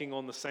walking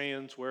on the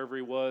sands wherever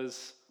he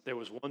was, there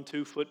was 1,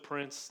 2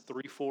 footprints,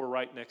 3, 4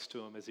 right next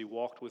to him as he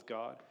walked with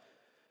God.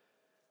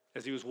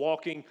 As he was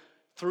walking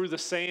through the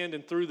sand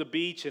and through the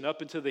beach and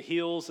up into the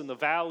hills and the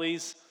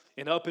valleys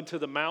and up into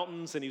the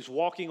mountains, and he's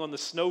walking on the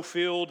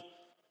snow-filled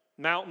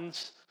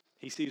mountains,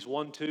 he sees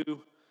 1, 2.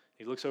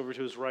 He looks over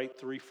to his right,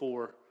 3,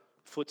 4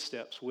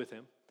 footsteps with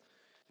him.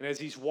 And as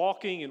he's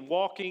walking and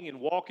walking and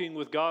walking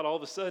with God, all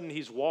of a sudden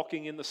he's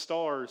walking in the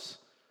stars.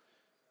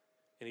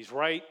 And he's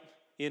right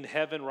in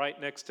heaven, right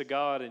next to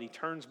God. And he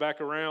turns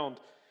back around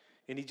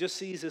and he just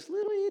sees this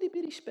little itty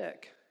bitty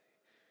speck.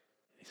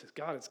 He says,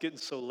 God, it's getting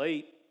so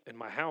late, and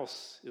my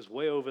house is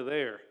way over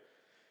there.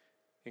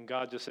 And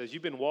God just says,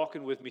 you've been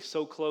walking with me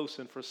so close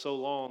and for so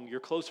long. You're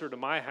closer to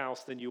my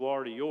house than you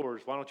are to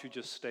yours. Why don't you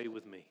just stay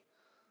with me?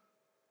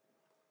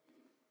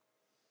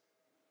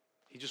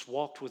 He just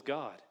walked with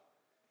God.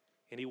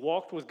 And he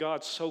walked with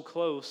God so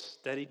close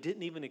that he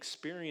didn't even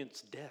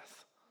experience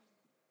death.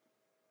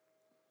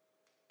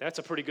 That's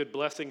a pretty good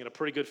blessing and a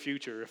pretty good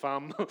future if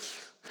I'm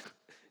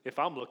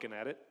looking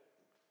at it.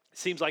 It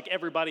seems like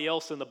everybody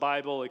else in the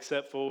Bible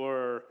except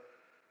for,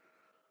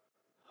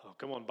 oh,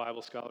 come on,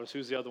 Bible scholars.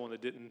 Who's the other one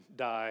that didn't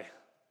die?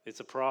 It's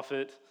a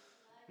prophet,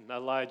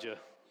 Elijah.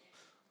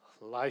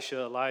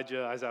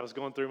 Elijah, as I was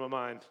going through my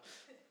mind.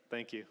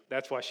 Thank you.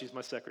 That's why she's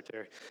my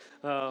secretary.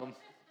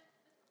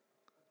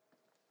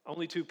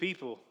 Only two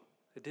people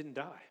that didn't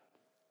die.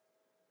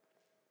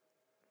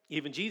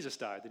 Even Jesus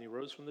died, then he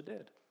rose from the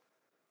dead.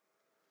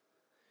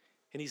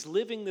 And he's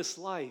living this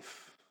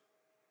life.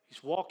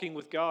 He's walking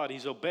with God.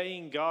 He's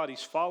obeying God.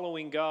 He's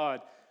following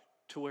God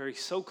to where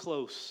he's so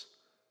close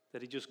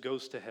that he just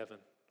goes to heaven.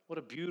 What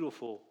a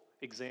beautiful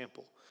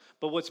example.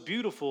 But what's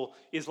beautiful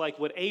is like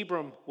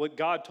what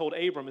God told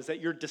Abram is that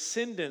your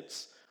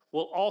descendants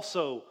will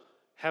also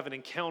have an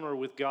encounter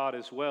with God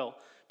as well.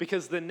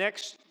 Because the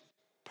next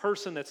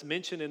person that's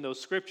mentioned in those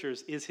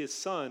scriptures is his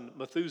son,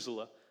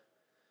 Methuselah.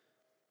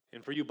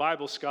 And for you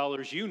Bible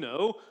scholars, you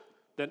know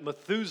that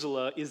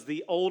Methuselah is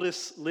the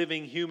oldest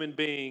living human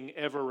being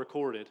ever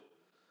recorded.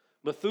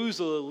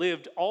 Methuselah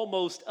lived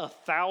almost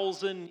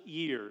 1,000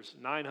 years,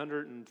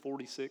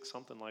 946,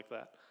 something like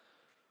that.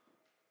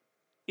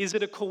 Is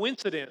it a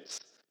coincidence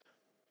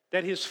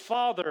that his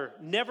father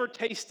never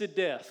tasted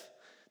death,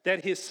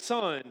 that his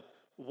son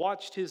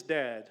watched his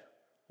dad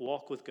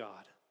walk with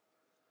God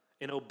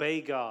and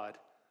obey God,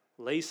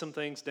 lay some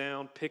things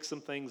down, pick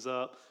some things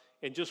up,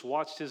 and just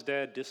watched his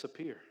dad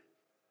disappear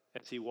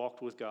as he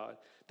walked with God?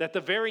 That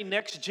the very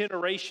next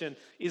generation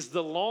is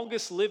the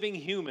longest living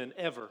human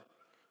ever.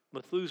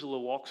 Methuselah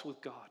walks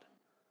with God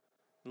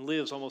and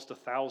lives almost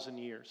 1,000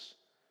 years.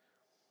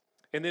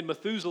 And then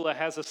Methuselah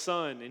has a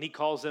son, and he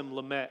calls him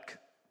Lamech,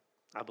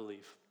 I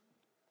believe,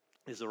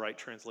 is the right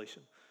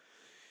translation.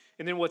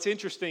 And then what's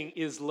interesting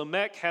is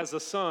Lamech has a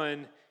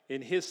son,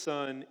 and his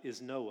son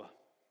is Noah.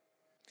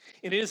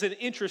 And isn't it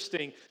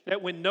interesting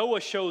that when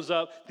Noah shows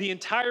up, the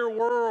entire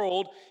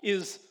world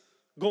is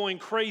going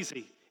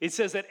crazy? It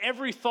says that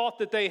every thought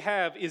that they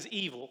have is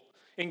evil.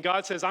 And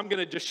God says, I'm going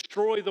to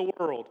destroy the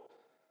world.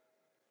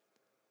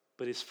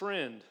 But his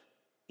friend,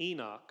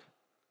 Enoch,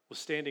 was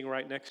standing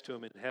right next to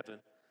him in heaven.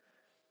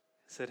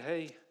 He said,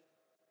 hey,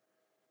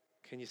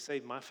 can you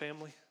save my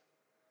family?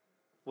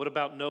 What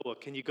about Noah?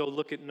 Can you go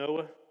look at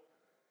Noah?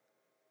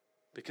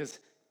 Because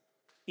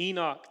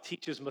Enoch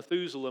teaches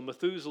Methuselah.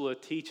 Methuselah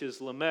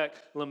teaches Lamech.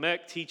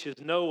 Lamech teaches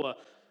Noah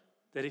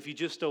that if you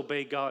just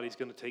obey God, he's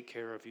going to take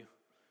care of you.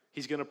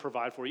 He's going to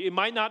provide for you. It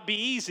might not be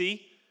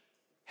easy.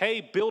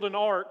 Hey, build an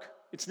ark.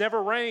 It's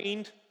never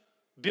rained.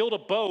 Build a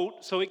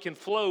boat so it can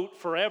float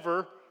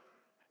forever,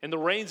 and the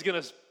rain's going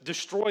to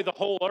destroy the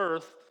whole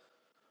earth.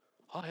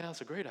 Oh, yeah,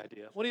 that's a great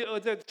idea.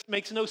 That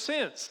makes no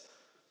sense.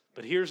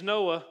 But here's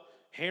Noah,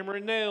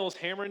 hammering nails.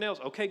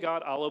 Okay,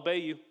 God, I'll obey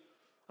you.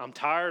 I'm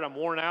tired. I'm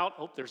worn out.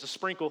 Oh, there's a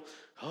sprinkle.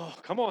 Oh,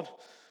 come on.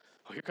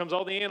 Oh, here comes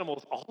all the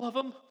animals. All of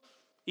them?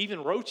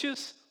 Even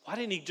roaches? Why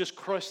didn't he just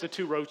crush the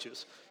 2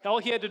 roaches? All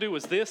he had to do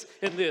was this,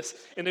 and it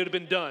would have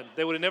been done.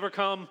 They would have never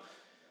come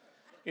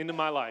into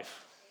my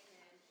life.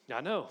 I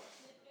know.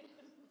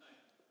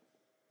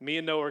 Me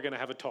and Noah are going to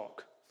have a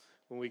talk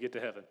when we get to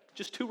heaven.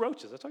 Just 2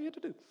 roaches. That's all you have to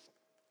do.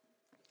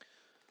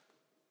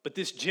 But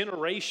this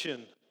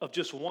generation of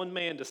just one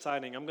man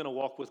deciding, I'm going to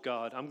walk with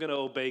God, I'm going to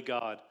obey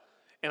God,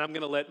 and I'm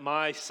going to let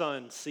my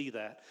son see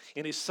that.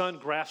 And his son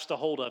grasps a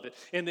hold of it,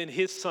 and then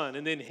his son,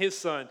 and then his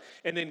son,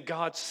 and then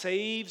God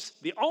saves.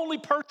 The only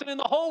person in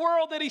the whole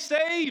world that he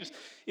saves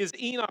is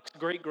Enoch's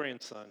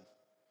great-grandson.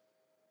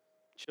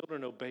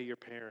 Children, obey your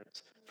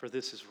parents, for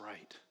this is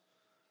right.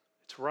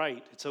 It's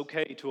right. It's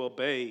okay to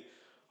obey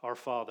our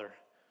Father.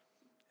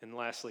 And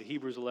lastly,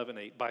 Hebrews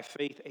 11:8. By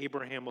faith,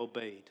 Abraham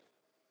obeyed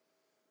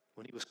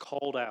when he was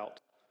called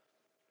out.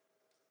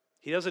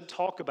 He doesn't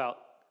talk about,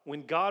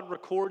 when God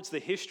records the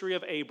history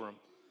of Abram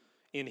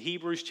in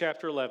Hebrews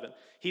chapter 11,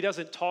 he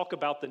doesn't talk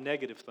about the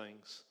negative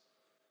things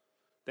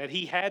that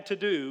he had to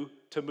do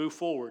to move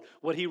forward.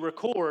 What he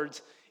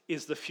records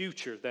is the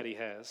future that he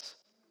has.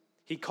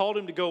 He called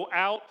him to go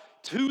out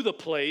to the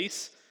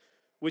place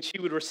which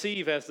he would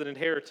receive as an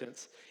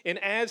inheritance. And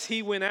as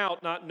he went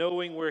out, not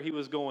knowing where he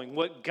was going,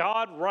 what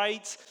God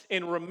writes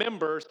and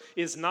remembers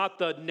is not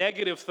the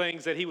negative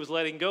things that he was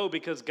letting go,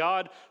 because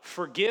God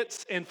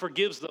forgets and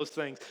forgives those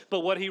things. But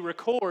what he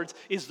records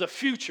is the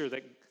future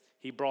that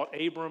he brought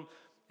Abram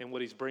and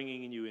what he's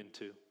bringing you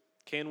into.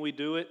 Can we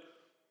do it?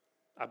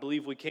 I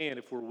believe we can.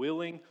 If we're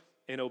willing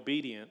and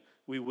obedient,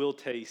 we will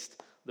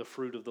taste the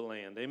fruit of the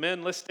land.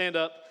 Amen? Let's stand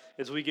up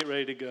as we get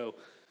ready to go.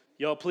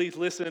 Y'all, please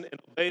listen and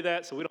obey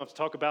that so we don't have to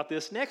talk about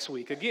this next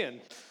week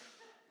again.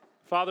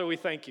 Father, we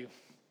thank you.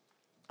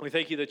 We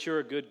thank you that you're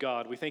a good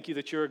God. We thank you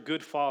that you're a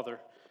good Father.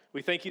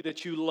 We thank you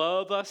that you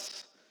love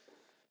us.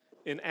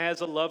 And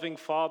as a loving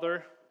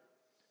Father,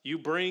 you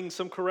bring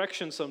some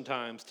correction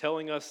sometimes,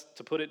 telling us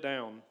to put it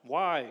down.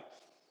 Why?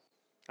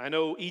 I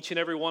know each and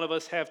every one of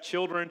us have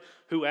children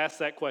who ask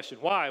that question.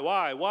 Why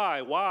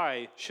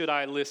should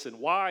I listen?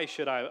 Why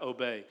should I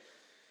obey?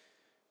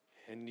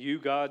 And you,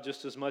 God,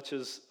 just as much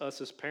as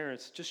us as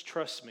parents, just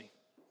trust me.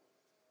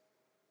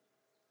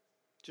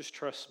 Just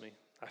trust me.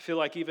 I feel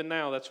like even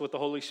now that's what the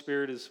Holy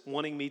Spirit is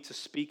wanting me to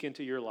speak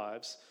into your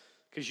lives.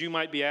 Because you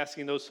might be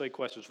asking those same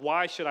questions.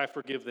 Why should I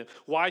forgive them?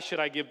 Why should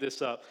I give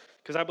this up?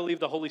 Because I believe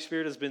the Holy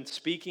Spirit has been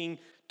speaking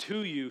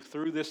to you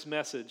through this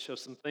message of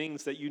some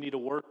things that you need to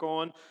work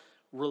on,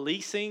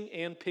 releasing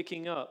and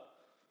picking up.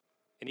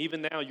 And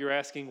even now you're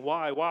asking,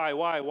 why?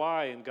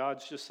 And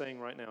God's just saying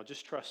right now,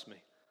 just trust me.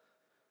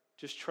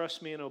 Just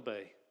trust me and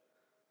obey.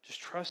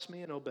 Just trust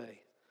me and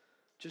obey.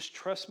 Just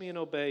trust me and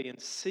obey and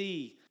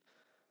see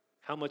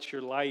how much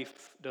your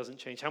life doesn't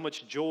change, how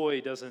much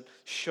joy doesn't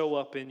show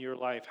up in your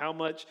life, how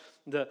much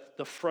the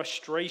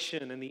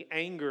frustration and the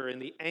anger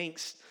and the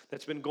angst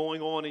that's been going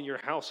on in your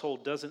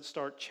household doesn't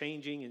start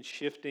changing and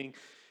shifting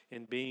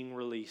and being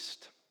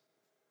released.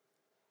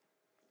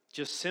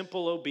 Just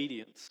simple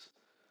obedience.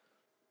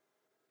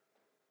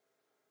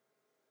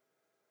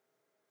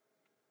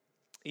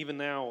 Even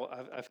now,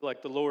 I feel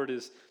like the Lord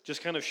is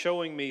just kind of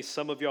showing me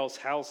some of y'all's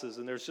houses,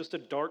 and there's just a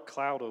dark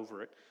cloud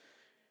over it.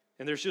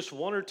 And there's just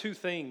one or two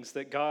things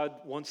that God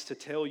wants to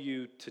tell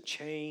you to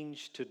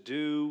change, to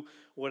do,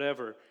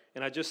 whatever.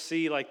 And I just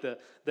see like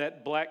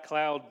that black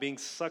cloud being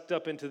sucked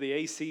up into the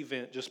AC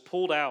vent, just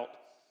pulled out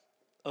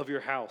of your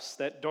house.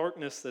 That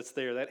darkness that's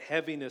there, that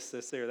heaviness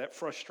that's there, that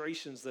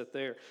frustrations that's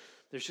there.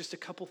 There's just a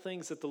couple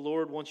things that the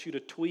Lord wants you to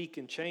tweak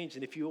and change.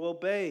 And if you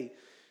obey,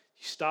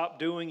 you stop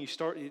doing,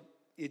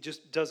 it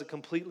just does a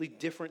completely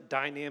different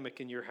dynamic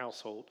in your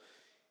household.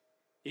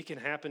 It can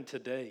happen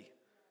today.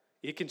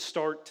 It can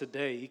start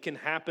today. It can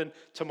happen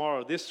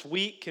tomorrow. This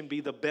week can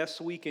be the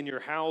best week in your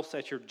house,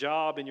 at your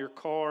job, in your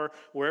car,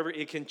 wherever.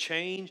 It can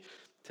change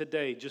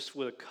today just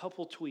with a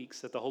couple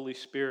tweaks that the Holy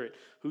Spirit,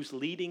 who's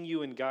leading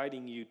you and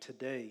guiding you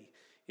today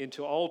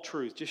into all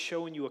truth, just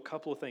showing you a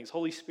couple of things.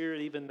 Holy Spirit,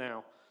 even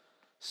now,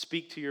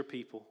 speak to your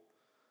people.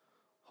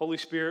 Holy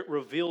Spirit,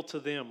 reveal to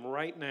them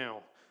right now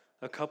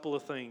a couple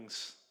of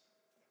things.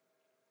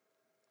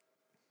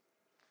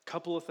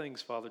 Couple of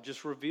things, Father.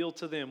 Just reveal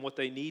to them what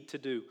they need to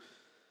do.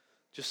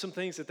 Just some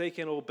things that they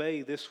can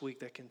obey this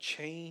week that can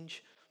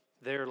change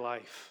their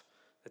life,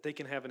 that they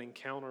can have an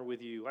encounter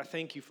with you. I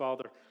thank you,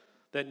 Father,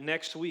 that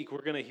next week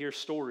we're going to hear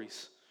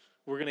stories.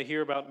 We're going to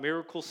hear about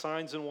miracles,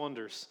 signs, and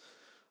wonders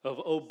of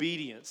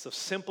obedience, of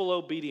simple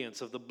obedience,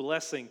 of the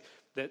blessing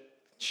that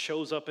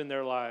shows up in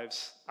their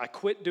lives. I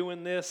quit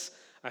doing this.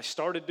 I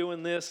started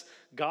doing this.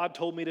 God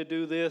told me to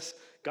do this.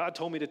 God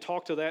told me to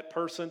talk to that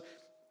person.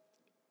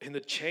 And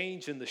the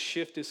change and the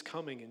shift is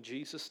coming in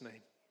Jesus'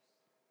 name.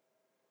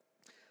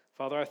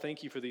 Father, I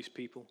thank you for these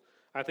people.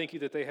 I thank you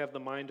that they have the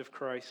mind of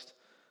Christ.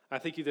 I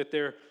thank you that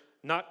they're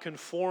not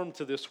conformed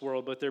to this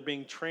world, but they're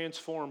being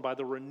transformed by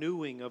the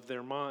renewing of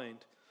their mind.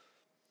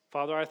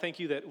 Father, I thank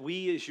you that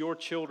we as your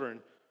children,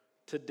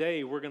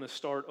 today we're going to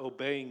start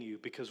obeying you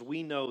because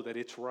we know that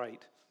it's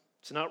right.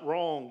 It's not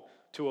wrong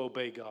to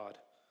obey God.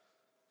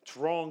 It's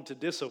wrong to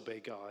disobey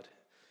God.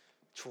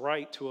 It's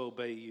right to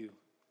obey you.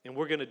 And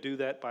we're going to do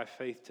that by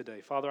faith today.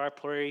 Father, I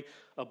pray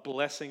a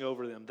blessing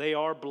over them. They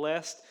are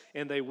blessed,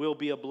 and they will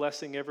be a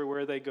blessing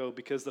everywhere they go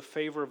because the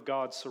favor of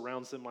God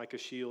surrounds them like a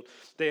shield.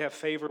 They have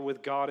favor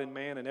with God and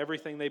man, and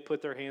everything they put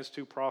their hands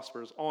to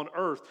prospers. On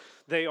earth,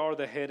 they are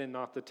the head and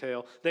not the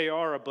tail. They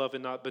are above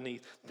and not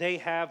beneath. They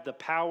have the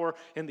power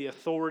and the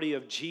authority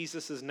of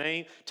Jesus'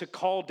 name to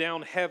call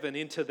down heaven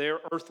into their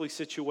earthly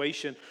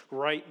situation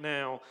right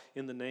now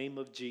in the name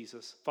of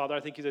Jesus. Father,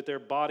 I thank you that their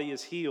body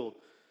is healed,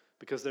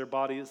 because their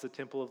body is the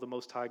temple of the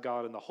Most High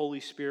God, and the Holy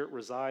Spirit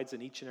resides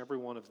in each and every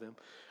one of them.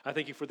 I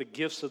thank you for the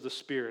gifts of the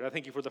Spirit. I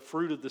thank you for the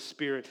fruit of the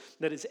Spirit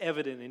that is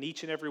evident in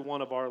each and every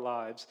one of our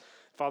lives.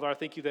 Father, I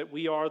thank you that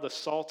we are the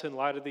salt and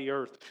light of the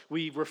earth.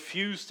 We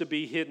refuse to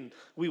be hidden.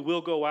 We will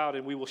go out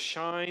and we will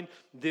shine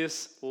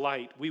this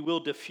light. We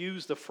will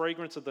diffuse the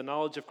fragrance of the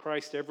knowledge of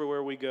Christ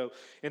everywhere we go.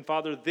 And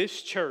Father,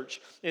 this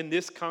church and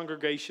this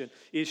congregation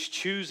is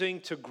choosing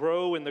to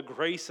grow in the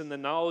grace and the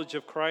knowledge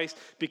of Christ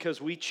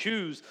because we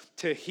choose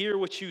to hear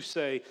what you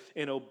say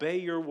and obey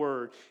your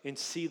word and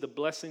see the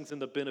blessings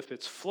and the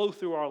benefits flow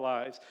through our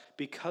lives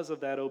because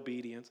of that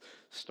obedience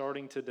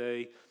starting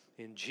today.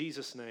 In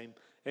Jesus' name,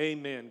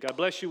 amen. God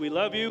bless you. We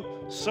love you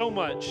so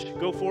much.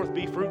 Go forth,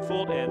 be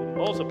fruitful, and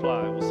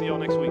multiply. We'll see y'all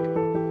next week.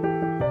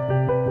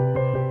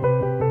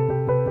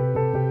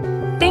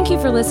 Thank you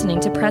for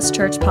listening to Press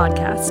Church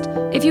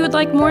Podcast. If you would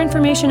like more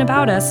information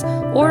about us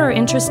or are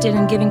interested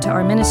in giving to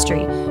our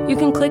ministry, you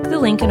can click the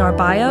link in our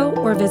bio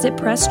or visit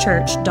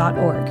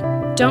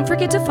presschurch.org. Don't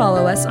forget to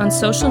follow us on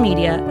social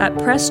media at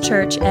Press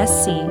Church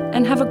SC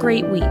and have a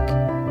great week.